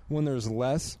when there's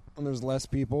less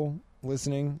people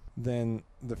listening than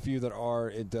the few that are,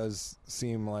 it does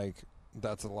seem like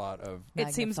that's a lot of.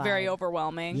 It seems very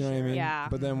overwhelming. You know what I mean? Yeah.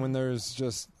 But then when there's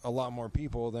just a lot more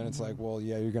people, then it's like, well,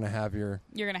 yeah, you're gonna have your.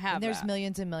 You're gonna have. And there's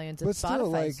millions and millions of but Spotify still,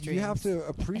 like streams. you have to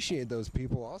appreciate those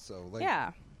people also. Like,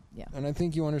 yeah. And I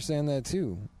think you understand that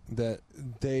too. That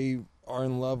they are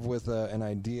in love with an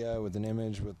idea, with an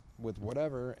image, with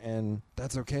whatever, and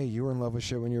that's okay. You were in love with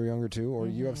shit when you were younger too, or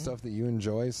you have stuff that you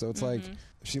enjoy. So it's like,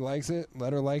 if she likes it,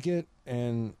 let her like it,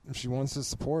 and if she wants to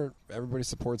support, everybody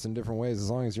supports in different ways. As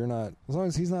long as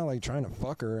he's not like trying to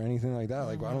fuck her or anything like that.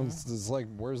 Like I don't. It's like,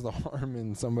 where's the harm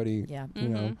in somebody? Yeah. You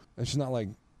know, and she's not like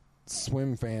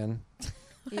swim fan.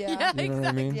 Yeah, you know what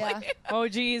I mean? Yeah. Oh,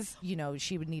 geez. You know,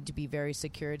 she would need to be very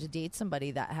secure to date somebody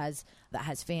that has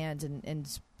fans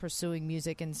and pursuing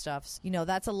music and stuff. You know,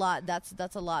 that's a lot.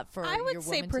 That's a lot for. I would your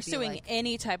say woman pursuing to be like,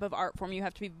 any type of art form, you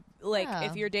have to be like,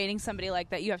 if you're dating somebody like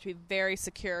that, you have to be very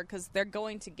secure because they're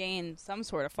going to gain some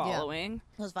sort of following.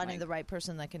 Yeah. Was finding the right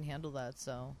person that can handle that.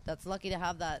 So that's lucky to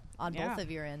have that on both of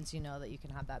your ends. You know that you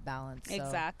can have that balance. So.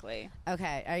 Exactly.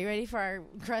 Okay, are you ready for our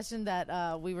question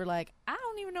that we were like, I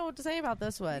don't even know what to say about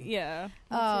this one. Yeah.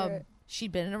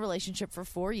 She'd been in a relationship for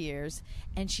 4 years,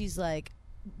 and she's like,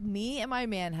 me and my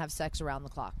man have sex around the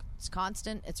clock. It's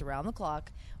constant. It's around the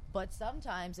clock. But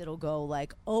sometimes it'll go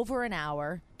like over an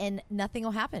hour and nothing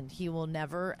will happen. He will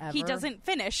never, ever. He doesn't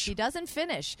finish. He doesn't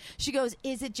finish. She goes,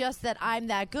 is it just that I'm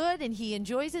that good and he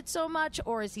enjoys it so much,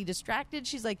 or is he distracted?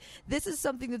 She's like, this is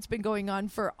something that's been going on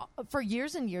for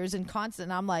years and years and constant.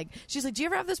 And I'm like, she's like, do you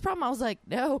ever have this problem? I was like,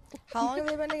 no. How long have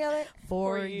they been together?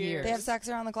 4 years. They have sex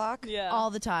around the clock? Yeah.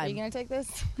 All the time. Are you going to take this?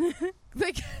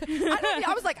 Like,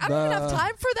 I was like, I don't even have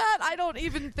time for that. I don't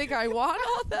even think I want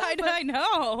all that. I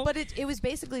know. But it was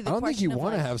basically the I don't think you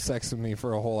want to have sex with me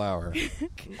for a whole hour.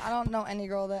 I don't know any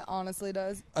girl that honestly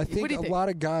does. I think a lot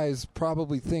of guys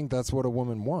probably think that's what a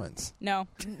woman wants. No.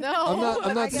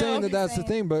 I'm not saying that that's the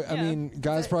thing, but I mean,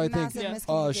 guys probably think,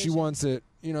 oh, she miscommunication. wants it.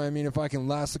 You know what I mean? If I can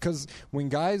last, because when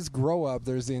guys grow up,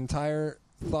 there's the entire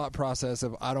thought process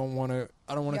of I don't want to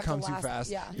come too fast.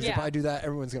 Yeah. Because if I do that,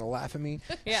 everyone's gonna laugh at me.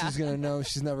 Yeah. She's gonna know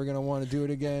she's never gonna want to do it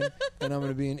again, and I'm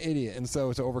gonna be an idiot. And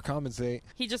so to overcompensate,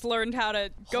 He just learned how to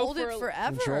go hold for it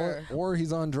control forever. it, or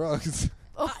he's on drugs.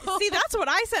 See, that's what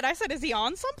I said. I said, is he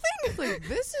on something? Like,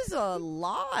 this is a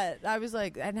lot. I was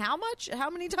like, and how much?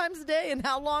 How many times a day? And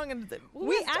how long? And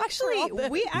We actually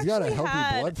He's got a healthy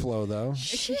had blood flow, though.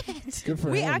 shit. Good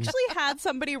for we him. actually had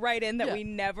somebody write in that we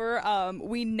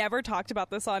never talked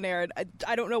about this on air. And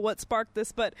I don't know what sparked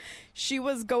this, but she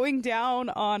was going down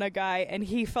on a guy and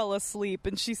he fell asleep,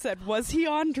 and she said, was he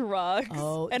on drugs?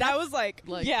 Oh, and I was like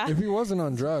yeah. If he wasn't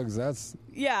on drugs, that's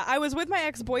Yeah, I was with my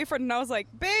ex-boyfriend and I was like,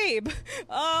 babe,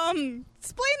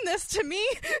 explain this to me.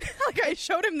 Like, I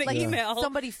showed him the email.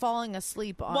 Somebody falling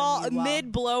asleep on Well, you while-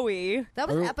 mid-blowy. That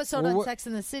was an Or- episode or on what- Sex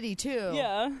in the City, too.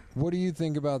 Yeah. What do you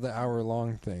think about the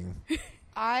hour-long thing?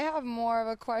 I have more of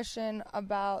a question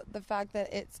about the fact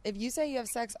that if you say you have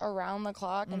sex around the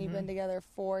clock and you've been together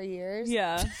 4 years,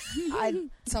 Yeah. I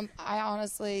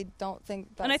honestly don't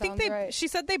think that And I think sounds right. she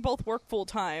said they both work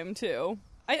full-time, too.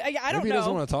 I don't Maybe know. he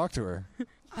doesn't want to talk to her.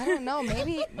 I don't know.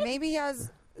 Maybe he has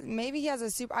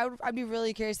a super. I'd be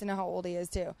really curious to know how old he is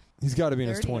too. He's got to be in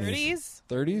his 30s?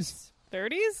 20s.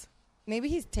 30s? Maybe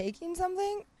he's taking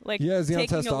something. Like, Yeah, is he on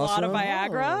taking a lot of testosterone?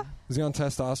 Viagra? Is he on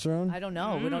testosterone? I don't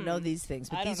know. We don't know these things.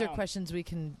 But I don't these are know. questions we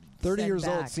can 30 send years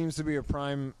old back. seems to be a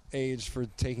prime age for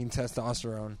taking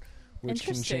testosterone, which can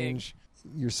Interesting. change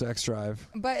your sex drive.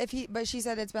 But she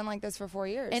said it's been like this for 4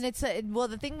 years. And it's well,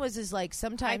 the thing is like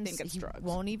sometimes think it's he drugs.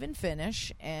 won't even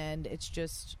finish, and it's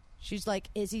just she's like,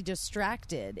 is he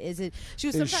distracted? Is it? She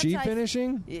was Is sometimes she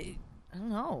finishing? I don't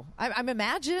know. I'm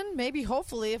imagine maybe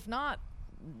hopefully if not,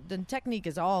 the technique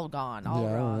is all gone, all Yeah,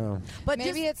 I don't wrong. know. But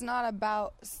maybe it's not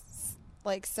about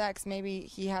like sex. Maybe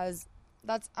he has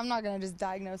I'm not gonna just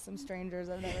diagnose some strangers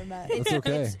I've never met. That's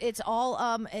okay. It's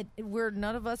all we're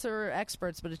none of us are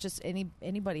experts, but it's just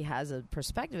anybody has a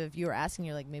perspective. If you were asking,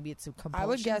 you're like, maybe it's a compulsion I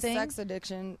would guess thing. sex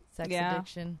addiction.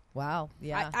 Addiction. Wow.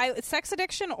 Yeah. Sex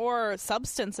addiction or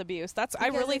substance abuse. That's Because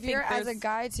I really if think you're as a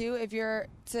guy too, if you're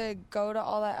to go to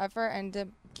all that effort and to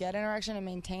get an erection and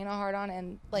maintain a hard on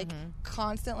and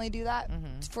constantly do that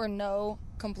for no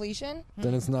completion,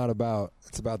 then it's about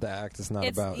the act. It's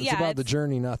about the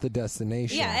journey, not the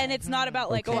destination. Yeah, and it's not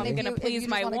about like, Okay. I'm going to please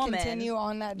my woman. Continue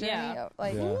on that journey. Yeah.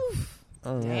 I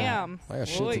don't know. Damn. I got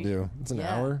shit to do. It's an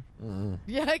hour.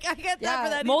 Yeah, I get that for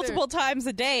that multiple times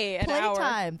a day, an hour.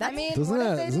 Playtime. I mean, Isn't what if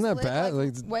that- they isn't just that live, bad?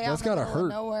 Like, way that's out in the gotta middle of hurt.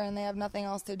 nowhere and they have nothing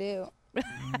else to do.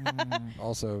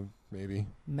 Also, maybe.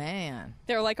 Man.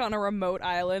 They're like on a remote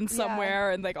island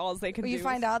somewhere, and like all they can do. You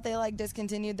find out they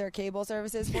discontinued their cable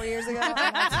services 4 years ago.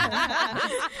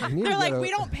 They're like, we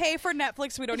don't pay for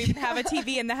Netflix. We don't even have a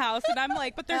TV in the house. And I'm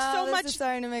like, but there's so this much. is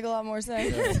starting to make a lot more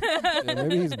sense. Yeah,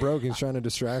 maybe he's broke. He's trying to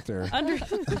distract her.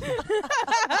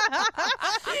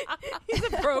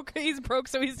 He's broke,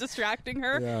 so he's distracting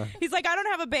her. Yeah. He's like, I don't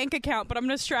have a bank account, but I'm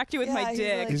going to distract you with my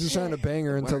dick. He's just trying to bang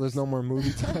her until there's no more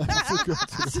movie time to go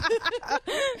to.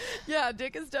 Yeah,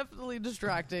 dick is definitely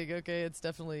distracting. Okay, it's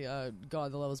definitely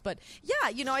gone the levels. But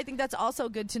yeah, I think that's also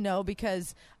good to know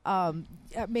because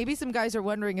maybe some guys are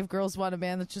wondering if girls want a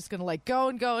man that's just going to go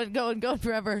and go and go and go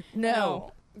forever.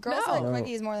 No. Girls like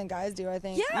quickies more than guys do, I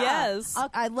think. Yeah. Yes.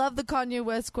 I love the Kanye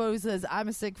West quote. He says, I'm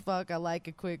a sick fuck. I like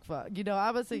a quick fuck.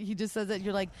 Obviously, he just says that.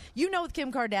 You're like, with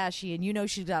Kim Kardashian,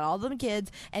 she's got all them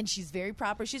kids and she's very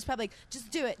proper. She's probably like,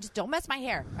 just do it. Just don't mess my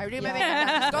hair. I already do my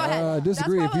makeup. Just go ahead. I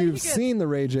disagree. If you've seen the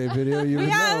Ray J video, you would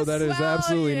know that is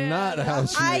absolutely not how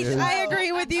she is. I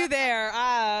agree with you there.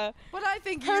 But I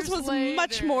think hers was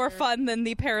much more fun than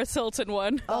the Paris Hilton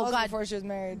one. Oh, God. Before she was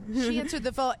married. She answered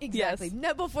the phone. Exactly. Yes.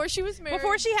 No, before she was married.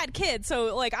 Before she had kids.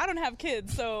 So, I don't have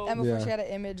kids, so. And before she had an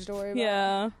image to worry about.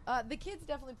 Yeah. The kids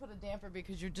definitely put a damper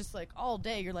because you're just all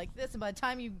day. You're like this. And by the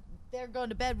time they're going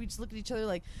to bed, we just look at each other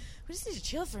like, we just need to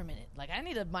chill for a minute. I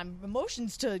need my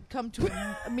emotions to come to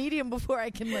a medium before I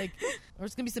can, or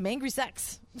it's going to be some angry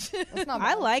sex. That's not bad.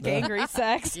 I like angry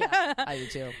sex. Yeah, I do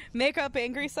too. Make up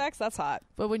angry sex, that's hot.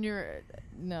 But when you're,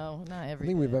 no, not every I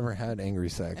think we've ever had angry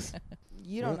sex.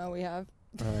 You don't know we have.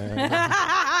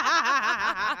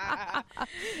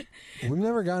 We've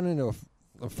never gotten into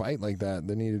a fight like that.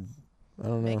 They needed, I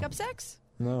don't know. Makeup sex?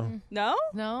 No. No?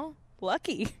 No.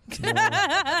 Lucky.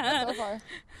 So far.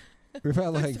 We've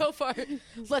had so far.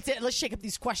 Let's shake up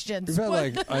these questions. We've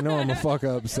had I know I'm a fuck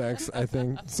up sex. I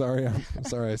think. Sorry, I'm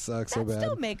sorry. I suck so bad.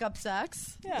 Still makeup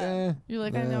sex. Yeah. You're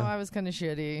like, I know I was kind of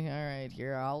shitty. All right,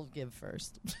 here I'll give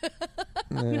first.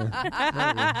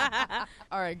 Yeah.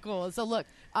 All right, cool. So look,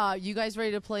 you guys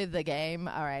ready to play the game?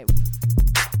 All right.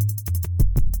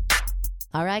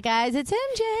 All right, guys, it's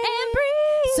MJ and Bree.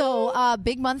 So,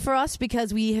 big month for us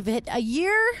because we have hit a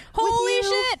year. Holy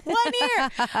shit! 1 year.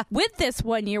 With this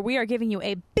 1 year, we are giving you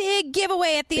a big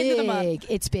giveaway at the end of the month.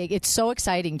 It's big. It's so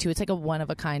exciting too. It's like a one of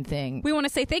a kind thing. We want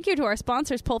to say thank you to our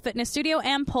sponsors, Pole Fitness Studio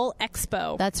and Pole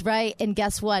Expo. That's right. And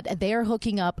guess what? They are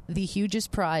hooking up the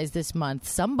hugest prize this month.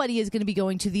 Somebody is going to be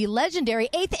going to the legendary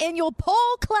 8th annual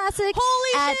Pole Classic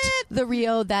at the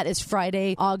Rio. That is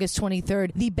Friday, August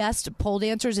 23rd. The best pole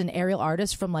dancers and aerial artists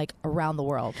from around the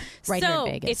world right here in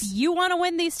Vegas. If you want to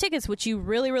win these tickets, which you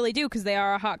really, really do because they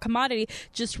are a hot commodity,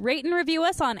 just rate and review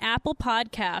us on Apple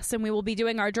Podcasts, and we will be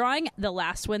doing our drawing the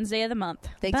last Wednesday of the month.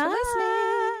 Thanks for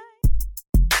listening.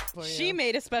 She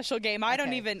made a special game. I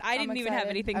didn't even have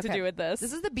anything to do with this.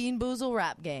 This is the Bean Boozle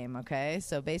rap game, okay?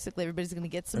 So basically everybody's going to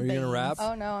get some Are you going to rap?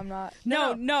 Oh, no, I'm not.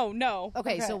 No.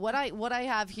 Okay, so what I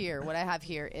have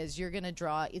here is you're going to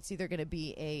draw, it's either going to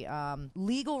be a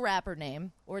legal rapper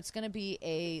name or it's going to be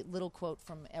a little quote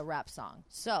from a rap song.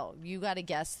 So you got to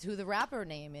guess who the rapper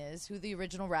name is, who the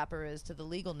original rapper is to the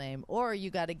legal name, or you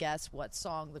got to guess what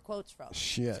song the quote's from.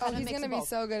 Shit. Oh, he's going to be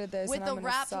so good at this. With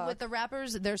the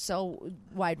rappers, they're so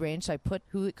wide range. So I put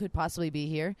who it could possibly be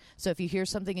here. So if you hear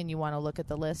something and you want to look at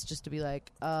the list, just to be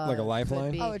like a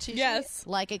lifeline. Oh, a cheat sheet? Yes.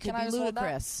 Like it could be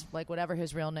Ludacris, like whatever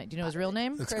his real name. Do you know his real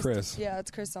name? It's Chris. Yeah,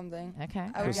 it's Chris something. Okay.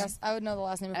 I would guess. I would know the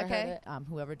last name if I heard it.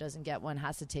 Whoever doesn't get one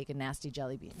has to take a nasty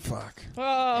jelly bean. Fuck.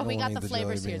 Oh. And we got need the the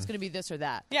flavors jelly here. It's bean. going to be this or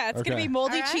that. Yeah, it's going to be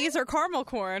moldy cheese or caramel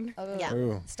corn. Yeah,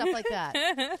 Ooh. stuff like that.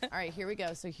 All right, here we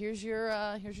go. So here's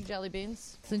your jelly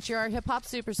beans. Since you're our hip hop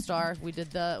superstar, we'd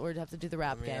have to do the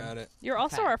rap game. At it. You're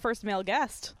also our first male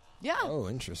guest. Yeah. Oh,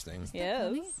 interesting.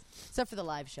 Yes. Except for the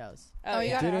live shows. Oh,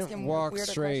 you gotta ask Didn't him walk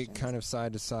weirder straight, questions. kind of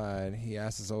side to side. He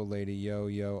asked his old lady, yo,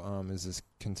 is this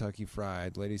Kentucky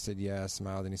Fried? Lady said yes,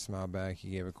 smiled, and he smiled back.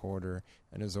 He gave a quarter,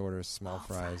 and his order is small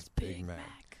fries, Big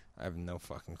Mac. I have no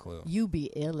fucking clue. You be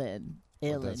illin'.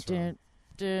 that's from.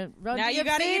 Run Now you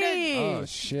gotta eat it. Oh,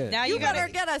 shit. Now You you gotta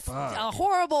better get a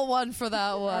horrible one for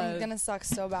that one. I'm gonna suck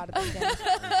so bad at this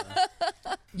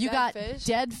game. You Dead got fish?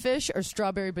 dead fish or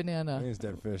strawberry I think banana? it's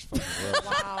dead fish. Fucking gross.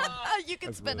 Wow. You can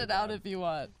That's spit really it out bad. if you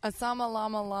want. Asama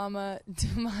lama lama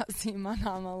duma sima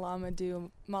nama lama do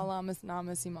malama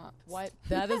nama sima. What?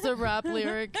 That is a rap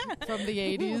lyric from the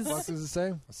What 80s. does it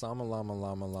say? Asama lama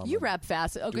lama lama. You rap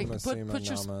fast. Okay, Duma put sima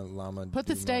your nama lama put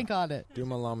the duma- stank on it.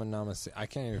 Duma lama nama. I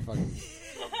can't even fucking.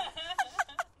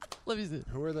 Let me see.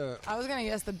 Who are the? I was gonna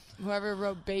guess whoever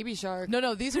wrote Baby Shark.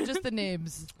 No, these are just the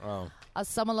names. Oh,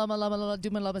 Asama lama lama lama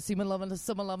duma lama sima lama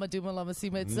sama lama duma lama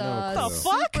sima. It's No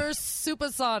clue.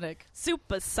 supersonic.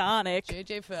 Supersonic.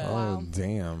 JJ Fed. oh,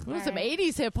 damn. There's some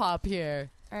 80s hip hop here.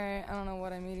 All right, I don't know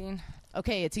what I'm eating.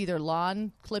 Okay, it's either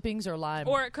lawn clippings or lime.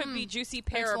 Or it could be juicy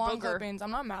pear It's or long booger. clippings. I'm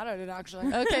not mad at it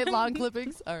actually. Okay, lawn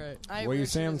clippings. All right. I Well, you wish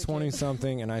say it I'm was a kid.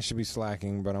 20-something and I should be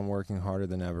slacking, but I'm working harder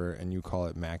than ever, and you call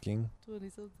it macking?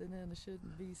 20-something and I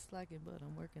shouldn't be slacking, but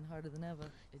I'm working harder than ever.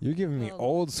 You're giving me Oh.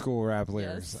 old school rap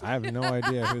lyrics. Yes. I have no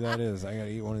idea who that is. I gotta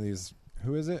eat one of these.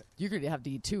 Who is it? You're going to have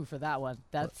to eat two for that one.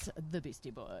 That's the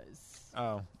Beastie Boys.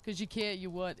 Oh, Because you can't,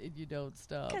 you what, and you don't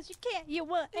stop. Because you can't, you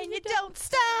what, and you don't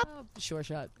stop. Sure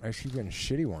shot. I keep getting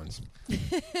shitty ones. Which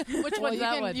Well, one's you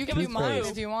that can, one? You can do mine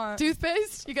Toothpaste. if you want.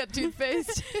 Toothpaste? You got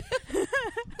toothpaste?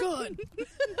 Good.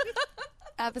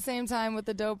 At the same time, with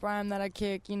the dope rhyme that I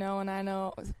kick, and I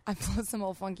know I flow some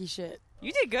old funky shit.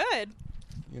 You did good.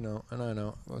 You know, and I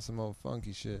know. What's some old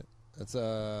funky shit? That's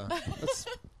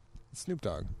Snoop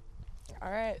Dogg.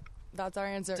 All right, that's our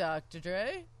answer. Dr.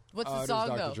 Dre? What's Oh, the it is song,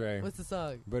 Dr. though? Dre. What's the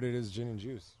song? But it is gin and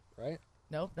juice, right?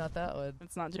 Nope, not that one.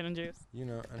 It's not gin and juice. You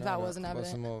know, and That I know. wasn't What's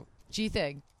evident. some old,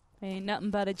 G-Thing. Ain't nothing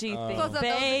but a G thing, Close enough,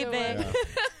 that was a good baby. one.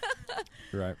 yeah.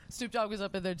 You're right. Snoop Dogg was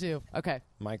up in there, too. Okay.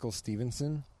 Michael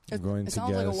Stevenson. I'm going It to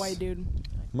sounds guess. like a white dude.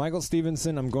 Michael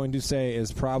Stevenson, I'm going to say,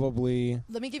 is probably,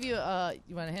 Let me give you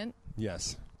you want a hint?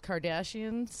 yes,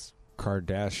 Kardashians.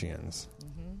 Kardashians.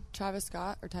 Travis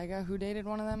Scott or Tyga, who dated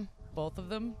one of them? Both of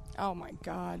them. Oh my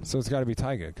God. So it's got to be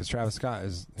Tyga, because Travis Scott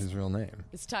is his real name.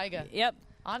 It's Tyga. Yep.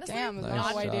 Honestly, Damn, it's Nice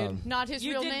not a white job. dude. not his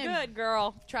You real did name. good,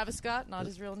 girl. Travis Scott, not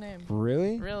his real name.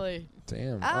 Really? Really?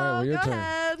 Damn. Oh, All right, well, your go turn.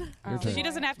 ahead. Your turn. She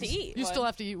doesn't have to eat. You one. still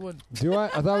have to eat one. Do I?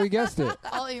 I thought we guessed it.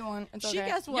 I'll eat one. It's okay. She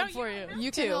guessed one No, for you. You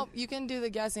can help. You can do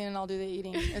the guessing and I'll do the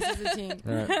eating. This is a team.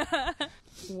 All right.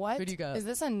 What? Who do you got? Is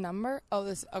this a number? Oh,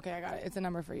 this. Okay, I got it. It's a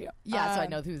number for you. Yeah, so I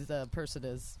know who the person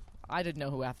is. I didn't know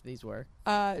who half of these were.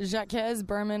 Jacques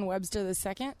Berman Webster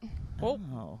II.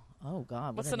 Oh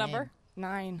God. What's the number?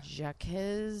 9. Jacques.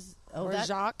 Oh, Or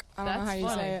Jacques. I don't know how you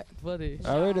funny. say it. Funny.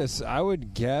 I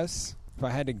would guess, if I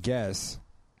had to guess,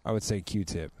 I would say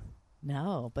Q-Tip.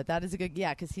 No, but that is a good.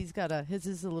 Yeah, because he's got his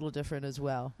is a little different as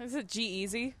well. Is it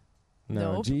G-Eazy?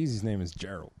 No, Nope. Jeezy's name is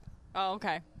Gerald. Oh,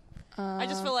 okay. I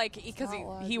just feel like because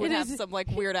not he like- would It have is- some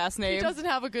like weird ass He name. doesn't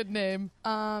have a good name.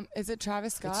 Is it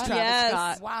Travis Scott? It's Travis Yes.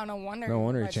 Scott. Wow, no wonder. No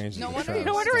wonder he question- changed it No to wonder. Travis.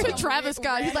 No wonder Scott. it's Travis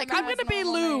Scott. He's like, I'm going to be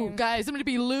Lou, guys. I'm going to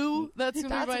be Lou. That's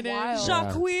going to be my That's name. wild.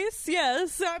 Jacques- Jacques,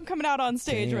 yes, I'm coming out on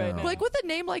stage right Damn. now. Like with a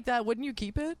name like that, wouldn't you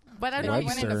keep it? But I I don't know he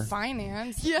Webster. went into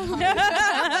finance. Yeah.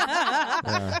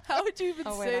 Yeah. How would you even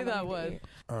Oh, wait, say I'm that gonna one? eat.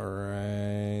 All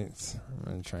right.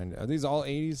 I'm trying to. Are these all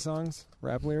 80s songs?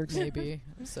 Rap lyrics? Maybe.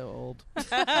 I'm so old.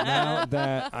 Now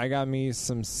that I got me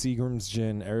some Seagram's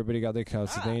gin, everybody got their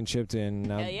cups. If they ain't chipped in.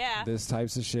 Now, Hell yeah. this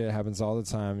types of shit happens all the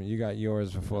time. You got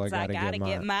yours before I gotta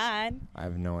get mine. I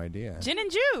have no idea. Gin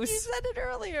and You juice. said it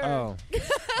earlier. Oh,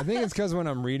 I think it's because when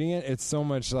I'm reading it, it's so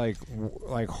much like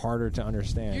harder to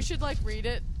understand. You should like read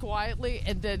it quietly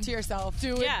and then To yourself.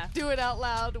 do it. Yeah. Do it out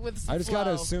loud with some I just flow.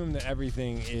 gotta assume that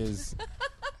everything is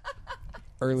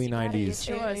early 90s.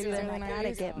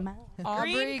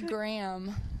 Aubrey Green-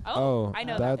 Graham. Oh, I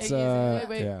know that's that.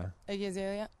 Wait. yeah. Iggy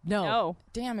Azalea. No. No.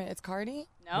 Damn it, it's Cardi.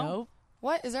 No.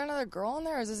 What? Is there another girl in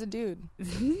there or is this a dude?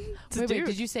 Wait,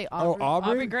 did you say Oh, Aubrey?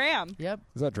 Aubrey. Aubrey Graham. Yep.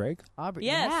 Is that Drake? Aubrey.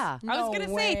 Yes. Yeah. I was No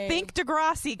gonna way. say think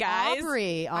Degrassi, guys.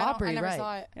 Aubrey. I Aubrey, never right.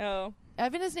 saw it. Oh.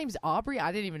 Evan, his name's Aubrey.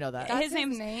 I didn't even know that. That's his his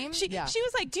name's name? She Yeah.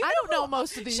 was like, "Do you I don't who-" know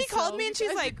most of these. She called me so and she's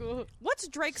you guys like, are cool. "What's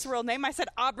Drake's real name?" I said,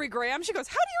 "Aubrey Graham." She goes,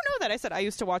 "How do you know that?" I said, "I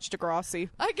used to watch Degrassi."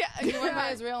 I get. You went by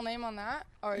his real name on that?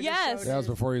 Or it just Yes. showed That was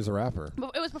his- before he was a rapper.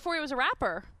 But it was before he was a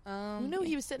rapper. Who knew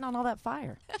he was sitting on all that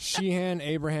fire? Sheehan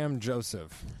Abraham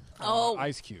Joseph.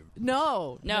 Ice Cube.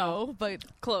 No, but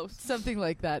Close. something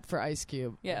like that for Ice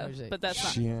Cube. Yeah, but that's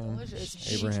not. Sheehan,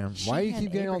 Delicious. Abraham. Why do you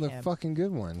keep getting all the Abraham. fucking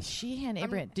good ones? Sheehan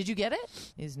Abraham. Did you get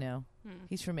it? He's no.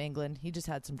 He's from England. He just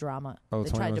had some drama. Oh, they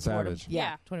tried 21 to board him. Savage.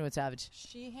 Yeah, 21 Savage.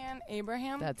 Sheehan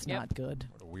Abraham. That's not good.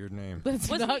 What a weird name. That's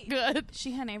Was not he- good.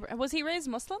 Sheehan Abraham. Was he raised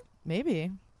Muslim?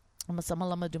 Maybe. Well, Is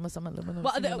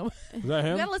that We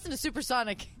him? gotta listen to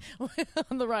Supersonic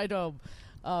on the ride home.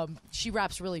 She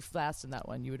raps really fast in that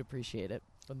one. You would appreciate it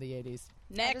from the 80s.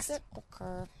 Next.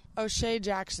 O'Shea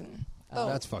Jackson. Oh,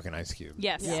 that's fucking Ice Cube.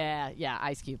 Yes. Yeah,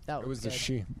 Ice Cube. That It was good. the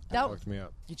she. That- That fucked me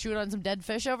up. You chewing on some dead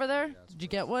fish over there? Did you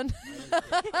get one? I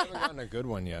haven't gotten a good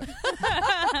one yet.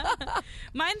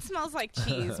 Mine smells like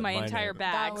cheese. My Mine entire ain't.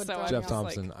 bag. That would So throw I'm Jeff just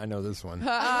like- Thompson. I know this one.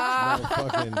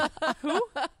 Motherfucking. Who?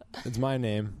 It's my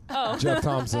name. Oh. Jeff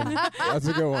Thompson. That's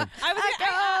a good one.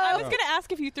 I was gonna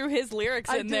ask if you threw his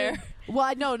lyrics in there.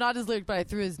 Well, no, not his lyric, but I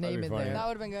threw his That'd name be in funny. there. That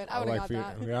would have been good. I would have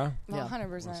got that. Yeah? Yeah.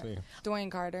 100%. Let's see.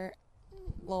 Dwayne Carter,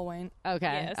 Lil Wayne.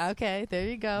 Okay. Yes. Okay. There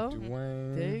you go.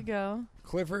 Dwayne. There you go.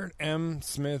 Clifford M.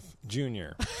 Smith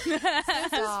Jr. This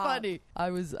is funny. I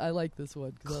like this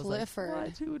one. 'Cause I was like, Clifford.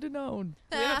 what? Who would have known?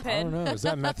 We have a I pin. don't know. Is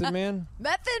that Method Man?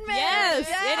 Method Man. Yes,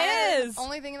 it is.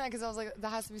 Only thinking that because I was like, that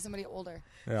has to be somebody older.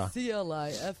 Yeah.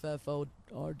 CLIFFORD.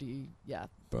 Yeah.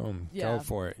 Boom. Yeah. Go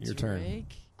for it. Your turn.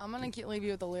 Drake. I'm going to leave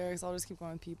you with the lyrics. I'll just keep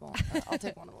going with people. I'll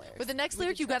take one of the lyrics. With the next We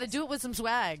lyric, can you got to trust. do it with some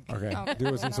swag. Okay. Okay. Do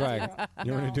it with some No, swag. no.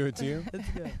 You want me No. to do it to you? Let's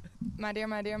go. My dear,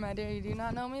 you do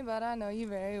not know me, but I know you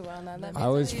very well. Now let me I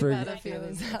always tell you about forget- the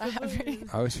feelings that I have for you.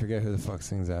 I always forget who the fuck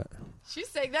sings that. She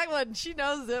sang that one. She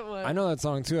knows that one. I know that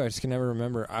song too. I just can never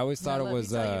remember. I always thought Now it let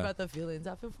was. me tell you about the feelings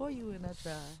I feel for you and I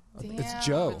try. Damn. It's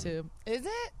Joe. Too. Is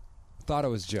it? Thought it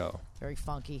was Joe. Very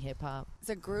funky hip hop. It's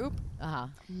a group? Uh-huh.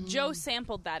 Joe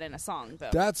sampled that in a song, though.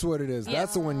 That's what it is.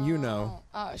 That's the one you know.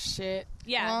 Oh, shit.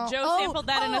 Yeah, Well, Joe sampled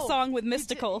that in a song with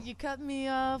Mystical. You cut me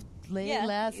off late Yeah.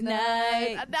 last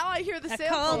Night. night. Now I hear the I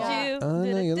sample. called Yeah. you. I know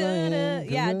you're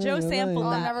lying, Yeah, Joe sampled Oh,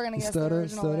 I'm that. never going to guess the Stutter,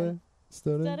 original stutter, one.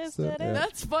 stutter, Stutter, stutter. stutter. Yeah.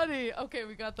 That's funny. Okay,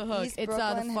 we got the hook. East it's the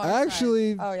Brooklyn. far side.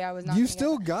 Actually, Oh, yeah, I was not you gonna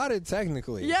still get got it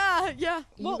technically. Yeah. You got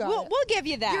it. We'll give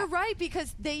you that. You're right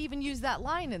because they even use that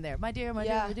line in there. My dear,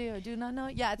 Yeah. my dear, I do not know.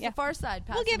 Yeah, it's Yeah. the far side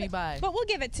We'll passing give me it, by. but we'll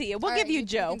give it to you. We'll All give right, you You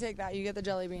Joe. can take that. You get the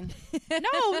jelly bean. No,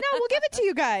 we'll give it to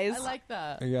you guys. I like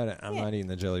that. I got it. I'm not eating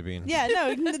the jelly bean. Yeah,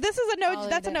 no, this is a no. I'll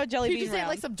That's a eat no it. jelly You bean just ate round.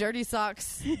 like some dirty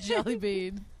socks jelly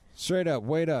bean. Straight up,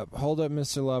 wait up, hold up,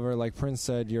 Mr. Lover. Like Prince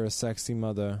said, you're a sexy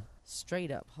mother.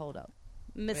 Straight up, hold up.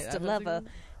 Mr. Wait, I was Lover.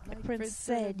 thinking- Like Prince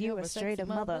said, you were straight a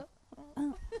mother.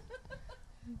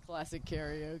 Classic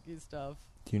karaoke stuff.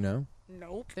 Do you know?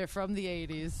 Nope. They're from the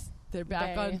 80s. They're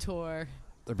back They. on tour.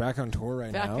 They're back on tour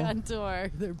right Back now. on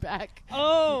tour. They're back.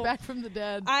 Oh, Back from the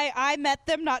dead. I met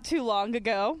them not too long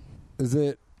ago. Is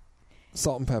it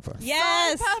Salt and Pepper?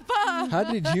 Yes. Papa. How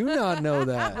did you not know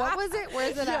that? What was it?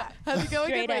 Where's it at? How's it going? Straight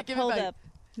Give it up, back, give it hold back. up,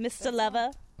 Mr.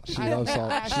 Lover. She I loves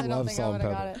salt. She actually don't loves think I salt and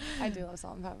would've pepper. got it. I do love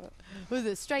salt and pepper. Was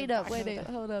it straight up? Back Wait, in the wait,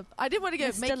 day. hold up. I didn't want to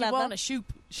get Mr. make you Lover. want to shoot.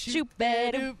 Shoot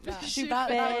better. Shoot That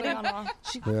better. would've gone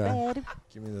wrong. Yeah.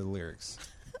 Give me the lyrics.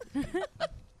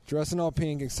 Dressing all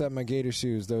pink except my gator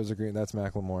shoes. Those are green. That's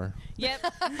Macklemore. Yep.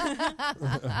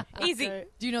 Easy. Okay.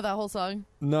 Do you know that whole song?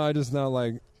 No, I just know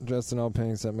like dressed in all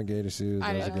pink except my gator shoes.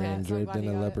 I Those are didn't know green. that, so I'm Draped glad in you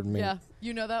a got leopard it. mink. Yeah.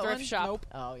 You know that Thrift one? shop. Nope.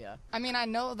 Oh, yeah. I mean, I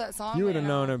know that song. You would have but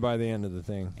I known don't- it by the end of the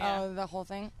thing. Yeah. Oh, the whole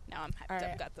thing? Now I'm hyped All up.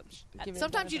 right. Got them. Give it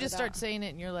Sometimes you benefit just of start doubt. saying it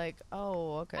and you're like,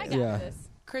 oh, okay. I got Yeah. this.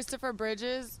 Christopher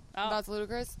Bridges. Oh. That's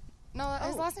Ludacris. No,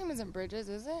 his last name isn't Bridges,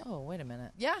 is it? Oh, wait a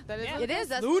minute. Yeah, That is Yeah. it is.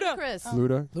 That's Luda. Chris.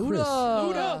 Luda. Chris.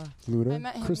 Luda. Luda. I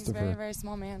met him. He's a Christopher. very, very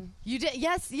small man. You did?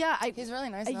 Yes, yeah. He's really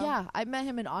nice, though. Yeah, I met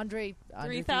him in Andre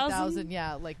 3000?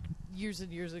 Yeah, like years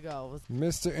and years ago.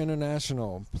 Mr.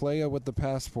 International, playa with the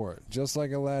passport. Just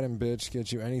like Aladdin, bitch,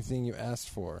 get you anything you asked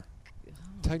for.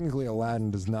 Technically, Aladdin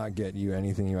does not get you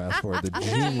anything you asked for. The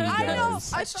genie I know.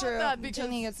 does. I That's thought true. that because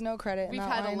Genie gets no credit. in we've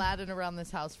that had line. Aladdin around this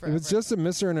house If forever. it's just a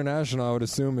Mr. International, I would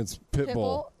assume it's Pitbull.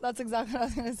 Pitbull. That's exactly what I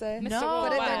was going to say. Mr. No.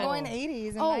 But if they're Worldwide. going 80s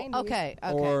and oh, 90s. okay.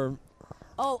 Or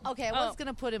Oh, okay. I was Oh.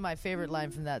 gonna put in my favorite line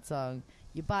from that song.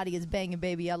 Your body is banging,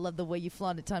 baby. I love the way you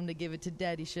flaunt it. Time to give it to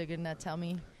Daddy Sugar. Now tell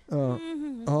me.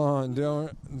 oh,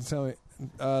 don't tell me.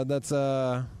 That's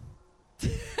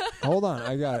Hold on,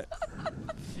 I got it.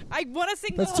 I want to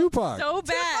sing That's the whole Tupac. so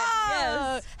bad.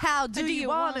 Yes. How do you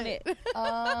want it?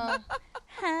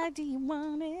 How do you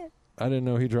want it? I didn't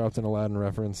know he dropped an Aladdin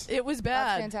reference. It was That's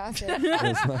bad. fantastic.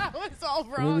 It's not- That was all I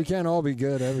mean, we wrong. can't all be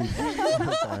good every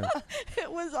time.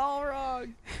 It was all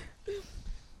wrong.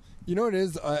 You know what it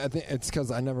is? I think it's because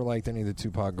I never liked any of the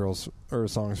Tupac girls or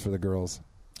songs for the girls.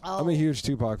 Oh, I'm a huge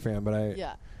Tupac fan, but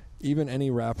yeah. even any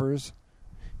rappers,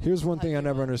 Here's one thing I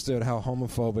never understood: how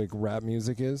homophobic rap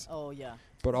music is. Oh yeah.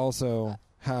 But also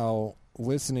how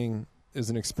listening is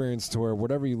an experience to where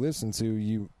whatever you listen to,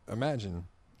 you imagine.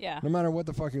 Yeah. No matter what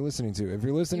the fuck you're listening to. If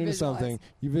you're listening to something,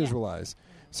 you visualize.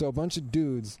 So a bunch of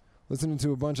dudes listening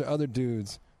to a bunch of other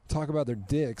dudes talk about their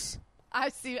dicks. I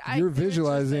see. You're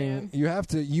visualizing. You have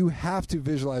to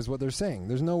visualize what they're saying.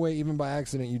 There's no way, even by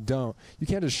accident, you don't. You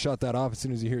can't just shut that off as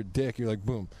soon as you hear dick. You're like,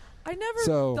 boom. I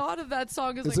never thought of that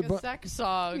song as like a sex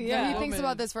song. Yeah, he thinks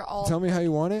about this for all. Tell me how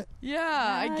you want it. Yeah,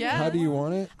 I guess. How do you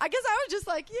want it? I guess I was just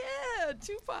like, yeah,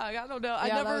 Tupac. I don't know.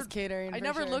 Yeah, that was catering. I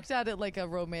never looked at it like a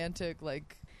romantic,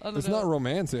 like. It's not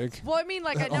romantic. Well, I mean,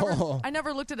 like I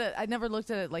never looked at it. I never looked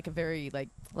at it like a very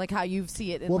like how you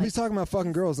see it. Well, if he's talking about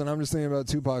fucking girls, then I'm just thinking about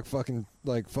Tupac fucking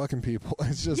people.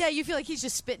 It's just you feel like he's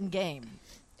just spitting game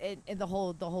in the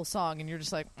whole song, and you're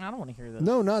just like, I don't want to hear this.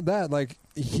 No, not that. Like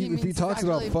if he talks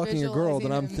about fucking a girl,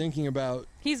 then I'm thinking about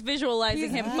he's visualizing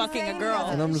him fucking a girl,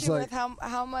 and I'm just like,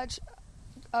 how much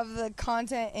of the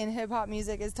content in hip hop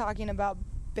music is talking about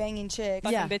banging chicks,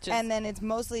 bitches. And then it's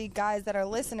mostly guys that are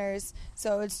listeners,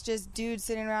 so it's just dudes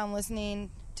sitting around listening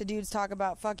to dudes talk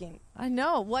about fucking. I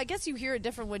know. Well, I guess you hear it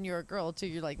different when you're a girl too.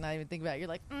 You're like not even thinking about it. You're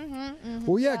like,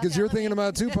 well, yeah, because you're thinking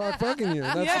about Tupac fucking you.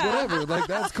 That's whatever. Like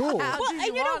that's cool. How do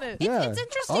you want it? Yeah, it's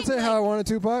interesting. I'll tell you how I wanted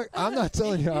Tupac. I'm not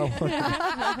telling you how I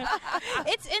want it.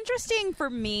 It's interesting for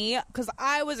me because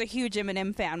I was a huge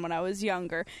Eminem fan when I was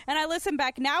younger, and I listen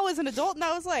back now as an adult, and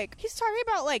I was like, he's talking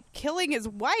about like killing his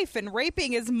wife and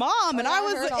raping his mom, and I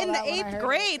was in the 8th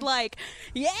grade, like,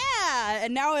 yeah.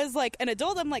 And now as like an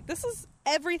adult, I'm like, this is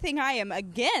everything I am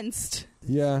against.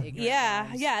 Yeah.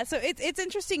 Yeah. So it's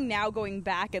interesting now going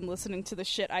back and listening to the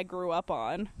shit I grew up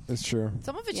on. It's true.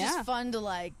 Some of it's just fun to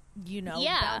like,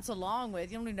 bounce along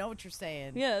with. You don't even know what you're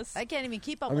saying. Yes. I can't even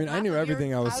keep up. I mean, I knew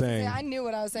everything I was saying. I knew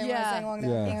what I was saying when I was saying along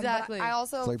that. Exactly. I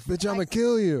also it's like, bitch, I'm gonna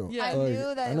kill you. Yeah. I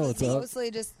knew that it was mostly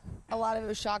just a lot of it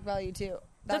was shock value too.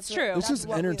 That's true. It's just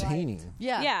entertaining.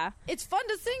 Yeah. It's fun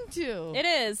to sing to. It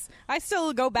is. I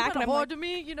still go back and I'm like, to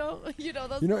me,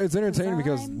 it's entertaining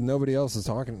because nobody else is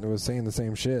was saying the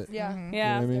same shit. Yeah. Yeah. You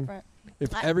know what I mean? Different.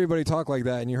 If everybody talked like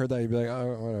that and you heard that, you'd be like,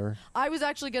 oh, whatever. I was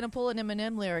actually going to pull an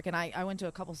Eminem lyric, and I went to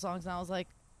a couple songs, and I was like,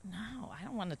 no, I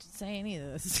don't want to say any of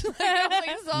this.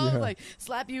 Like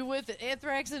slap you with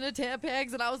anthrax and a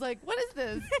Tampax, and I was like, what is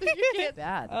this? You can't.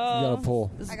 Bad. You gotta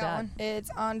pull. This is I got bad. one. It's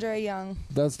Andre Young.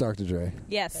 That's Dr. Dre.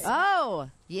 yes. Oh,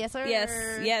 yes, sir.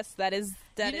 Yes, that is.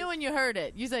 You knew when you heard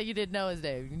it. You said you didn't know his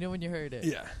name. You knew when you heard it.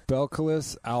 Yeah.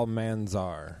 Belcalis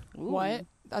Almanzar. What?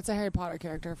 That's a Harry Potter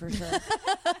character for sure.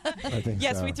 I think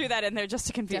Yes, so. we threw that in there just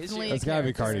to confuse Definitely. you. That's gotta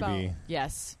be Cardi B.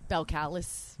 Yes,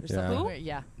 Belcalis or Yeah. something. Who? weird.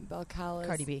 Yeah, Belcalis.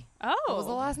 Cardi B. Oh. What was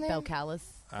the last name? Belcalis.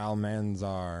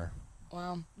 Almanzar.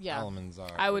 Wow. Yeah.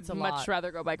 Almanzar. I would It's a much lot.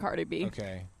 rather go by Cardi B.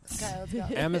 Okay. Okay, let's go.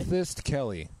 Amethyst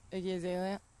Kelly. Iggy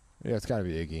Azalea. Yeah, it's gotta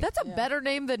be Iggy. That's a better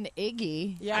name than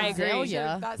Iggy. Yeah, I agree.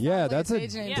 Azalea. That sounds Yeah, like that's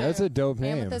stage name, too. that's a dope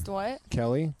name. Amethyst what?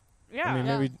 Kelly. Yeah. I mean,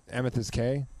 maybe Amethyst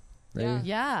K. Maybe. Yeah.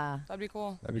 Yeah. That'd be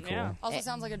cool. That'd be cool. Yeah. Also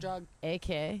sounds like a drug.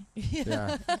 AK.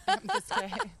 Yeah. Amethyst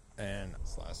K. And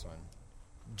this last one.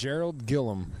 Gerald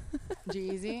Gillum.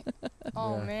 Jeezy.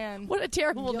 Oh Yeah. man. What a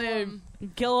terrible Gillum. name.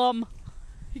 Gillum.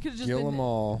 He could have just Gillum been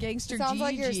all. Gangster Sounds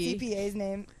like your GG. CPA's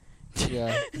name.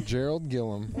 Yeah. Gerald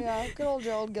Gillum. Yeah, good old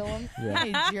Gerald Gillum. Yeah.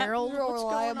 Hey, Gerald, Real what's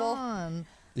reliable. going on?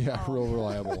 Yeah, real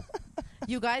reliable.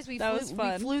 You guys, we That was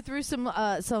fun. flew through some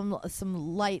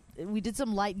light. We did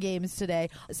some light games today.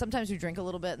 Sometimes we drink a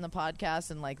little bit in the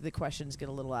podcast, and like the questions get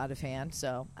a little out of hand.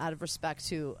 So, out of respect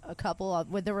to a couple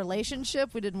with the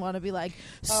relationship, we didn't want to be like,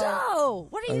 so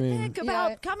what do you think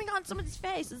about coming on somebody's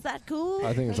face? Is that cool?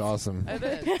 I think it's awesome.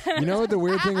 You know what the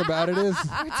weird thing about it is?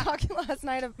 We were talking last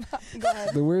night about. Go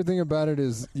ahead. The weird thing about it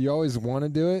is you always want to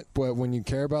do it, but when you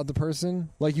care about the person,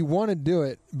 like you want to do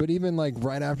it, but even like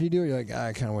right after you do it, you're like,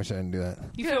 I kind of wish I didn't do that.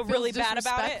 You feel really bad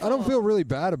about it? I don't feel really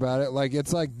bad about it. Like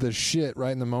it's like the shit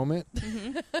right in the moment.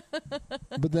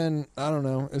 But then I don't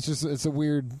know. It's a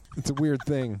weird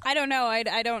thing. I don't know.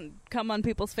 I don't come on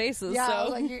people's faces. Yeah,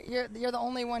 so. like you're the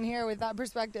only one here with that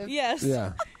perspective. Yes.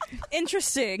 Yeah.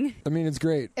 Interesting. I mean, it's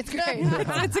great. It's great.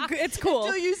 It's cool.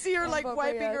 Until you see her like Both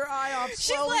wiping yes. her eye off. She's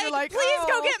slowly, like, you're like, please go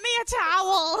 "Oh." get me a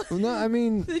towel. Well, no, I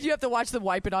mean, Did you have to watch them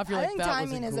wipe it off? You're I like, think that timing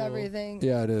wasn't is cool. everything.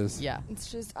 yeah, it is. Yeah.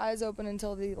 It's just eyes open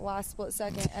until the last split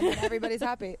second, and then everybody's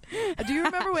happy. Do you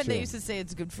remember when Sure. they used to say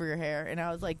it's good for your hair? And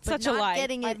I was like, but Such a not lie.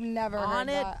 getting it I've never on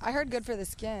heard it. that. I heard good for the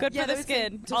skin. Good Yeah, for they the would say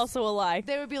skin. just- Also a lie.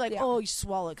 They would be like, Yeah. oh, you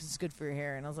swallow it because it's good for your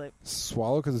hair. And I was like,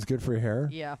 Swallow because it's good for your hair,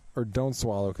 yeah. or don't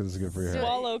swallow because it's good for your hair.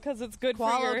 Swallow because it's good for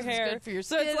Swallow your 'cause it's hair. good for your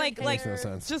so it's skin like and Makes no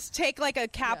sense. just take like a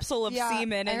capsule of Yeah,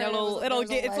 semen I and heard it'll there's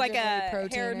get a it's like legendary a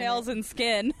protein hair, in nails, it. and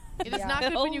skin. It is not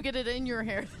good when you get it in your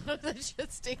hair. That's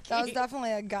just sticky. That was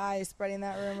definitely a guy spreading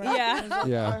that rumor. Yeah. Like,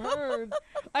 Yeah.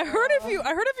 I heard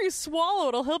if you swallow,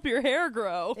 it'll help your hair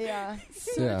grow. Yeah.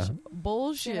 Yeah.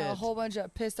 Bullshit. You know, a whole bunch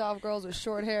of pissed off girls with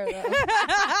short hair, though.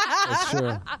 That's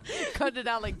true. Cutting it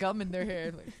out like gum in their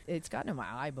hair. It's gotten in my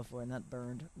eye before, and that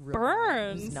burned.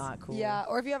 Burns. It's not cool. Yeah,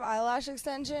 or if you have eyelash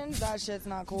extensions, that shit's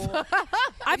not cool.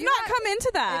 I've not come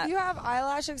into that. If you have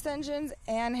eyelash extensions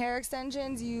and hair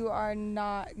extensions, you are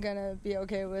not gonna be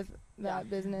okay with that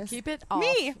business. Keep it off.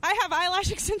 Me, I have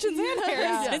eyelash extensions and hair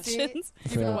Yeah. extensions.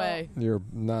 Keep it away. You're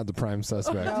not the prime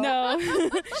suspect. No.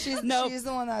 She's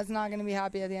the one that's not gonna be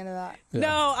happy at the end of that. Yeah.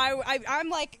 No, I'm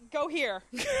like, go here.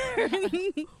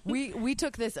 We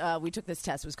took this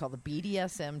test. It was called the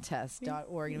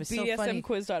BDSMtest.org. It was so funny.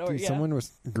 BDSMquiz.org. Dude, Yeah. someone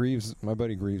was Greaves. My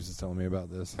buddy Greaves is telling me about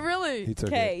this. Really? He took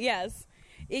Okay. it. Yes.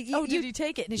 Did he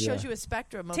take it? And it shows Yeah. you a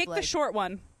spectrum of Take the short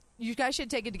one. You guys should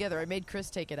take it together. I made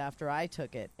Chris take it after I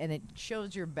took it, and it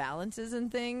shows your balances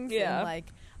and things. Yeah. And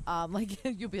like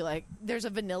you'll be like, there's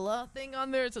a vanilla thing on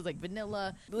there. It says like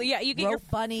vanilla. Well, yeah, you get your Rope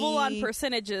bunny, full-on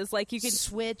percentages. Like you can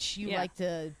switch. You Yeah. like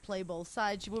to play both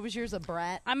sides. What was yours? A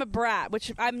brat? I'm a brat,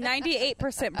 which I'm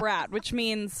 98% brat, which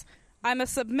means I'm a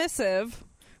submissive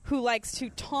who likes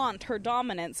to taunt her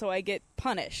dominant, so I get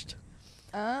punished.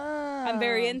 Oh. I'm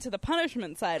very into the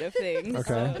punishment side of things.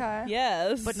 Okay. Okay.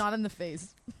 Yes, But not in the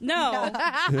face. no.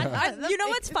 You know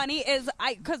what's funny is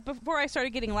because before I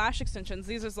started getting lash extensions,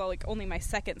 these are like only my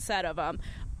second set of them.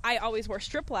 I always wore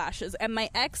strip lashes, and my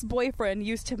ex-boyfriend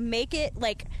used to make it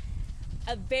like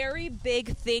a very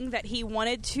big thing that he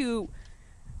wanted to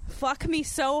fuck me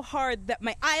so hard that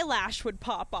my eyelash would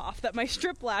pop off, that my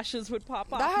strip lashes would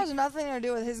pop off. That has nothing to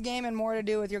do with his game and more to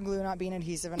do with your glue not being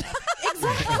adhesive enough.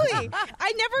 Exactly.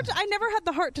 I never had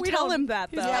the heart to tell him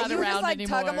that though. Yeah, not you would around just like tug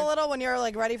him a anymore. little when you're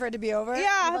like ready for it to be over.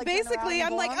 Yeah, You, like, turn around basically,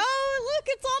 and I'm like, blow him. oh, look,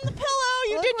 it's on the pillow.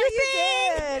 You Look did what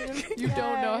your thing. you did. You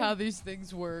don't know Yay. how these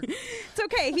things work. It's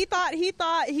okay. He thought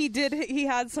he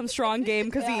had some strong game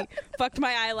because he fucked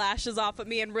my eyelashes off of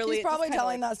me and really. He's probably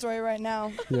telling that story right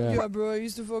now. Yeah. Bro, I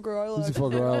used to fuck her eyelash. He's a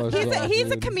fuck eyelashes off, He's a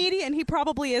dude. comedian. He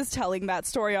probably is telling that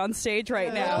story on stage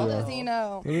right now. Little does he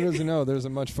know. Little does he know, there's a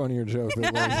much funnier joke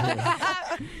that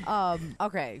was here.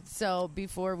 Okay, so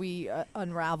before we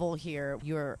unravel here,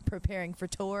 you're preparing for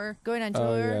tour, going on tour.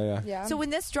 Oh, yeah. Yeah. So when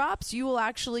this drops, you will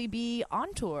actually be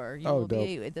on tour. You Oh, will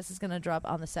be. This is going to drop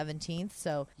on the 17th.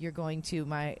 So you're going to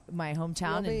my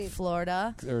hometown We'll in be-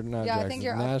 Florida. Or not Yeah, I Jackson. think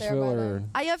you're up there Nashville by or then.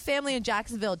 I have family in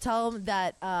Jacksonville. Tell them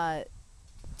that.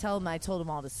 Tell them I told them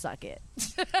all to suck it.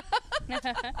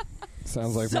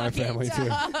 sounds like my Suck it. family too.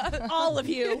 All of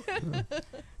you.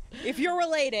 If you're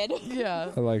related.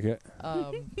 Yeah. I like it.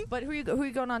 But who are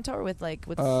you going on tour with? Like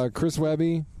with Chris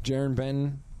Webby, Jaron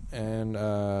Benton, and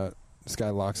Sky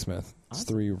Locksmith. It's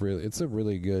it's a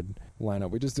really good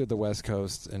lineup. We just did the West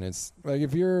Coast, and it's like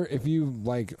if you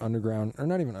like underground, or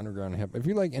not even underground hip, if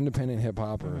you like independent hip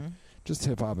hop or just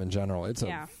hip hop in general, it's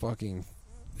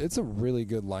it's a really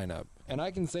good lineup. And I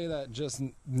can say that just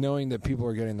knowing that people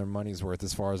are getting their money's worth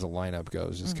as far as the lineup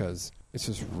goes, just because it's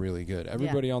just really good.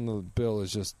 Everybody on the bill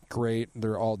is just great.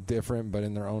 They're all different, but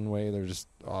in their own way, they're just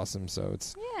awesome. So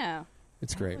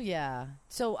it's great. Oh, yeah.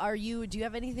 So do you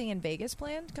have anything in Vegas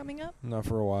planned coming up? Not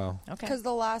for a while. Okay. Because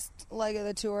the last leg of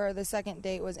the tour, the second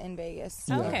date was in Vegas.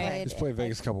 Yeah, Okay. I just played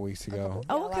Vegas a couple weeks ago.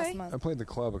 Last okay. month. I played the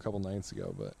club a couple nights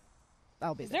ago, but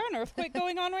I'll be Is there. there an earthquake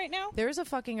going on right now? There is a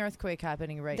fucking earthquake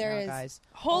happening right There now, is. guys.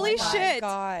 Holy Oh my shit.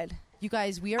 God. You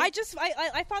guys, we are. I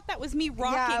thought that was me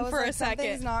rocking Yeah, I was for like, a second.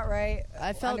 something's not right.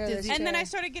 I felt under this dizzy. And then I chair.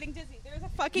 started getting dizzy. There's a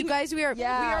fucking you guys, we are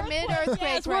mid earthquake.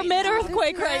 Yes, we're right mid now.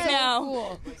 earthquake right now.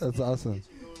 Cool. that's awesome.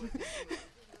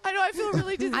 I know. I feel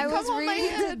really dizzy. I was Come on, my reading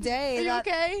hand. today Are you that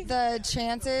okay? the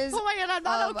chances Oh my God, I'm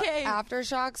not of okay.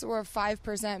 aftershocks were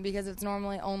 5% because it's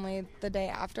normally only the day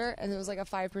after, and there was like a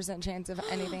 5% chance of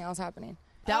anything else happening.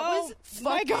 That Oh, was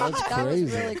my fucking. God. That's That was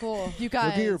crazy. really cool. You guys.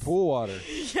 Look at your pool water.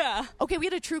 Yeah. Okay, we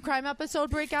had a true crime episode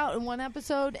breakout in one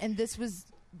episode, and this was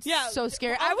so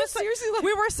scary. I All of a was sudden- seriously like,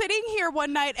 we were sitting here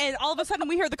one night, and all of a sudden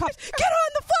we heard the cops get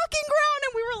on the fucking ground,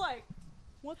 and we were like,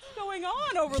 "What's going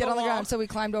on over Get the on the wall?" ground. So we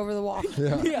climbed over the wall.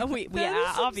 Yeah, that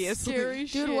is some obviously. scary Dude,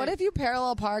 shit. what if you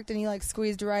parallel parked and you like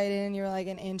squeezed right in and you're like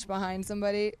an inch behind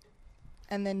somebody,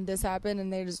 and then this happened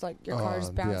and they just like your car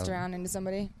just bounced yeah. around into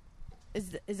somebody?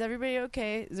 Is everybody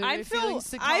okay? Is I everybody feeling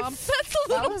sick?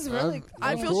 That was really.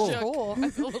 I feel cool. shook. Cool. I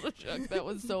feel a little shook. That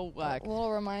was so whack. A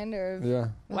little reminder of Yeah.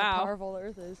 how powerful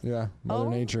Earth is. Yeah. Mother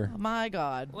Nature. My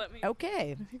God. Let me-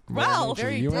 Okay. Well,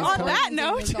 Nature. You ain't on coming- that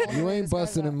note, You ain't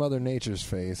busting in Mother Nature's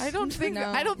face. I don't think No,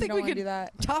 I don't think you we don't wanna could do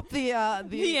that. top the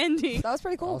the ending. That was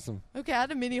pretty cool. Awesome. Okay, I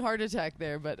had a mini heart attack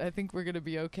there, but I think we're gonna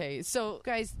be okay. So,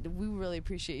 guys, we really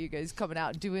appreciate you guys coming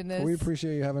out and doing this. We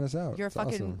appreciate you having us out. You're a It's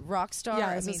fucking awesome. rock star. Yeah,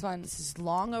 I this mean, is fun. This is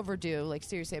long overdue. Like,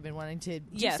 seriously, I've been wanting to do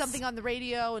Yes. something on the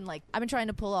radio, and like, I've been trying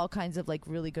to pull all kinds of like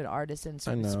really good artists and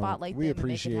sort I of know. spotlight We them and make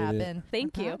appreciate it it. happen.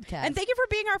 Thank on you. podcast. And thank you for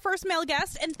being our first male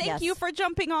guest. And thank Yes. you for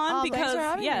jumping on Oh, because, thanks for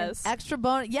having me. yes, Extra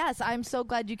bonus. Yes, I'm so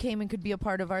glad you came and could be a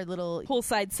part of our little.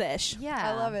 poolside sesh.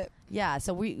 Yeah, I love it. Yeah,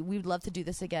 so we'd love to do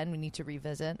this again. We need to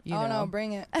revisit. You Oh know. no,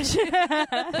 bring it. She's like,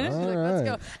 All let's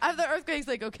go. right. After the earthquake's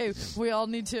like, okay, we all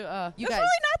need to. You It's guys, really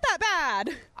not that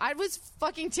bad. I was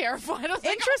fucking terrified. I was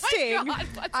like, Interesting. oh my God,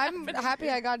 what's I'm happening? happy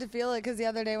I got to feel it because the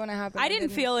other day when it happened, I didn't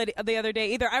feel it the other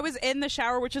day either. I was in the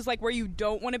shower, which is like where you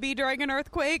don't want to be during an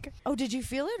earthquake. Oh, did you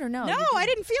feel it or no? No, I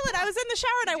didn't feel it. I was in the shower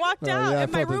and I walked Oh, out, yeah, I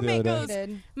and my felt it the roommate other goes,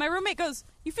 day. "My roommate goes,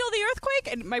 you feel the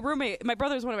earthquake?" And my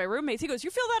brother's one of my roommates. He goes,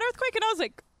 "You feel that earthquake?" And I was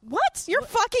like, "What? You're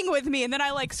fucking with me?" And then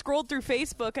I like scrolled through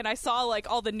Facebook and I saw like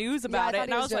all the news about I it, and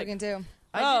thought I he was joking like, too.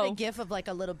 I did Oh. a gif of like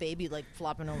a little baby like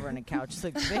flopping over on a couch. It's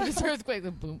like biggest earthquake.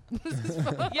 Like, boom.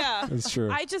 "Yeah." It's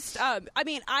true. I just, I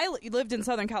mean, I lived in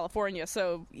Southern California,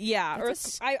 so yeah,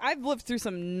 I've lived through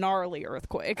some gnarly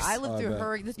earthquakes. I lived I through bet.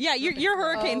 hurricane. yeah, you're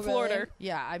Hurricane Oh, really? Florida.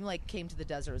 Yeah, I'm like came to the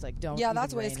desert. Was like, don't. Yeah, even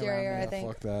that's way rain around scarier, me. I think.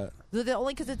 Fuck that. The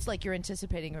only because it's like you're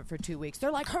anticipating it for 2 weeks.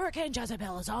 They're like, Hurricane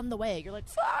Jezebel is on the way. You're like,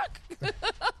 fuck.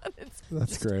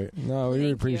 That's great. No, we Thank really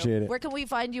you. appreciate it. Where can we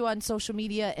find you on social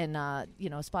media and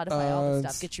Spotify, all the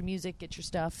it's- stuff? Get your music, get your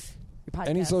stuff, your podcast.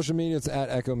 Any social media, it's at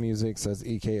Echo Music. So that's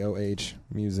EKOH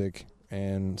Music.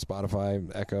 And Spotify,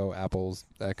 Echo, Apple's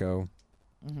Echo.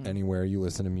 Anywhere you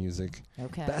listen to music.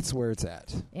 Okay. That's where it's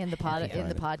at. in the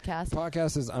podcast.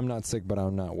 Podcast is I'm not sick, but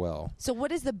I'm not well. So,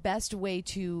 what is the best way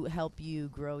to help you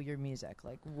grow your music?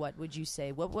 Like, what would you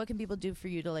say? What can people do for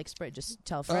you to like spread? Just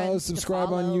tell friends. to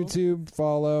Subscribe on follow? YouTube,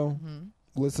 follow,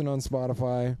 listen on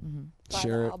Spotify, Buy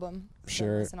share the it. album.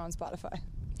 Share it. Listen on Spotify.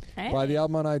 Buy the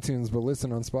album on iTunes, but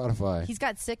listen on Spotify. He's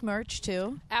got sick merch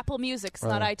too. Apple Music's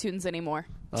not iTunes anymore.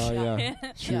 Oh, yeah.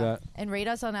 True that. And rate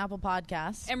us on Apple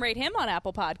Podcasts. And rate him on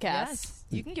Apple Podcasts. Yes,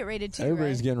 you can get rated too.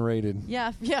 Everybody's right? getting rated.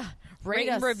 Yeah. Rate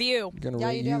and us. review. Gonna Yeah,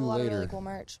 rate you do have a lot later. of really cool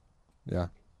merch. Yeah.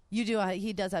 You do.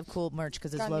 He does have cool merch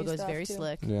because his Got new logo is stuff, very too.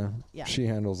 slick. Yeah. Yeah. She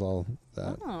handles all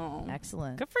that. Oh,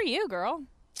 Excellent. good for you, girl.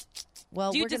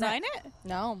 Well, Do you we're gonna- design it?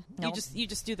 No. No. You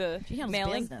just do the She handles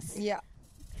mailing. business. Yeah.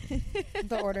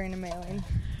 The ordering and mailing.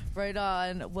 Right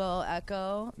on. Well,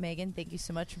 Echo, Megan, thank you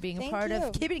so much for being a Thank part of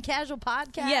you. Keeping It Casual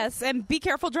podcast. Yes, and be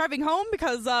careful driving home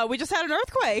because we just had an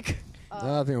earthquake. I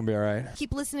think we'll be all right.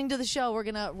 Keep listening to the show. We're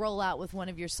gonna roll out with one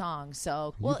of your songs.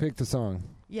 So, You pick the song.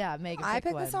 yeah, Megan. I pick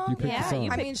picked one. the song? You picked Yeah, the song.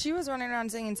 you I mean, she was running around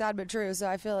singing Sad But True, so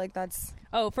I feel like that's...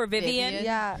 Oh, for Vivian. Vivian.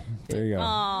 Yeah. There you go.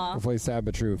 Aw. We'll play Sad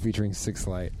But True featuring Six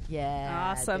Light. Yeah.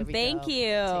 Awesome. there we Thank go.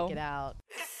 you. Take it out.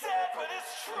 It's sad, but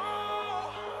it's true.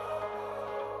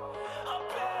 I'm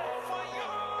bad for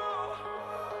you.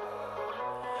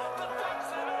 The things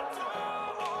that I do,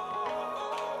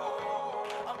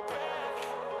 I'm bad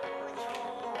for you.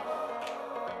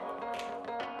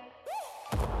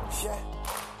 Yeah,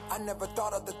 I never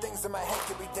thought of the things in my head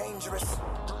could be dangerous.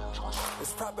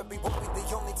 It's probably won't be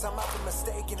the only time I've been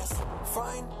mistaken. It's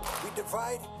fine, we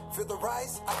divide, feel the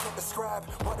rise. I can't describe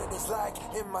what it is like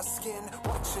in my skin,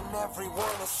 watching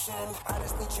everyone ascend. I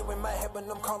just need you in my head when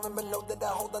I'm calling, but know that I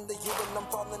hold on to you when I'm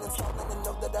falling and stalling, and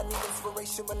know that I need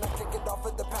inspiration when I can't get off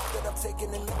of the path that I've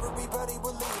taken. And everybody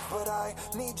will leave, but I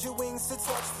need your wings to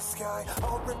touch the sky.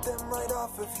 I'll rip them right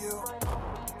off of you.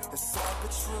 It's sad but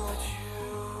true.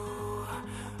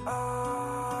 You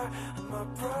are my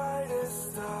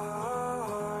brightest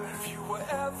star. If you were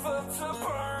ever to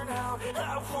burn out, I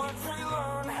would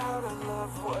relearn how to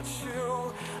love what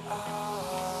you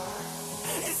are.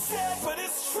 It's sad, but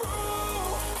it's true.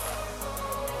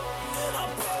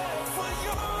 I'm bad for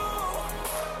you.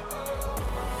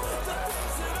 The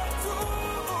things that I do,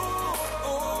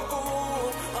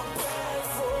 I'm bad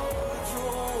for you.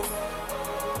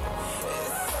 It's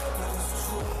sad, but it's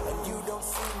true. And you don't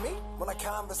see me when I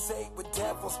conversate with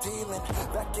devils dealing.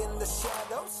 Back in the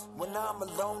shadows, when I'm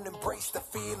alone, embrace the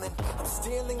feeling. I'm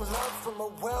stealing love from a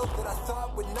well that I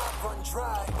thought would not run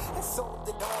dry, and sold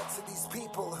it all to these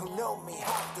people who know me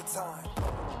half the time.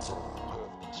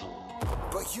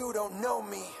 but you don't know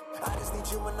me. I just need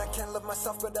you and I can't love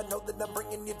myself, but I know that I'm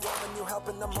bringing you down and you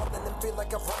helping them all, and then feel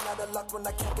like I've run out of luck when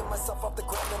I can't get myself off the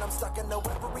ground and I'm stuck. I know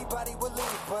everybody will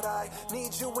leave, but I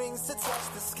need your wings to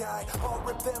touch the sky. I'll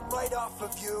rip them right off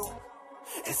of you.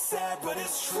 It's sad, but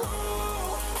it's true.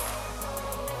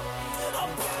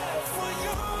 I'm bad for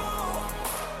you.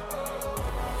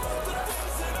 The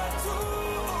things that I do,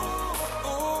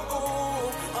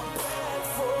 I'm bad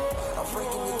for. I'm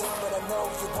breaking you down, but I know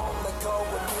you won't let go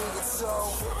of me. It's so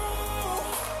true.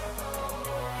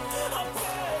 I'm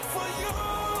bad for you.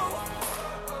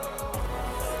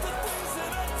 The things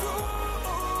that I do,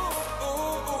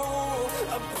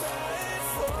 I'm bad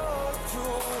for you.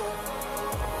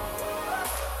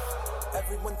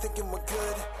 Everyone thinking we're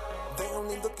good, they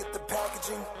only look at the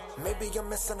packaging. Maybe I'm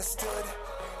misunderstood,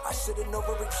 I shouldn't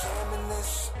over-examine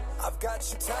this. I've got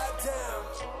you tied down,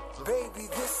 baby,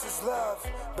 this is love.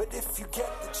 But if you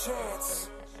get the chance,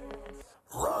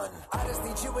 run. I just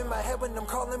need you in my head when I'm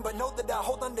calling, but know that I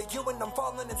hold on to you when I'm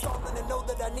falling and stalling, and know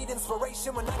that I need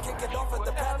inspiration when I can't get off of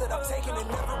the path that I'm taking,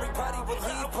 and everybody will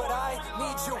leave, but I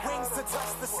need your wings to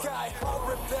touch the sky. I'll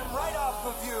rip them right off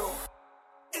of you.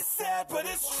 It's sad, but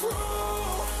it's true.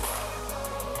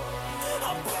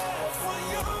 I'm bad for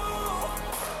you.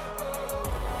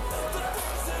 The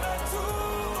things that I do,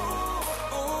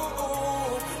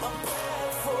 I'm bad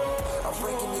for. I'm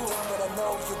breaking you down, but I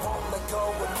know you won't let go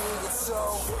of me. It's so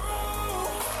true.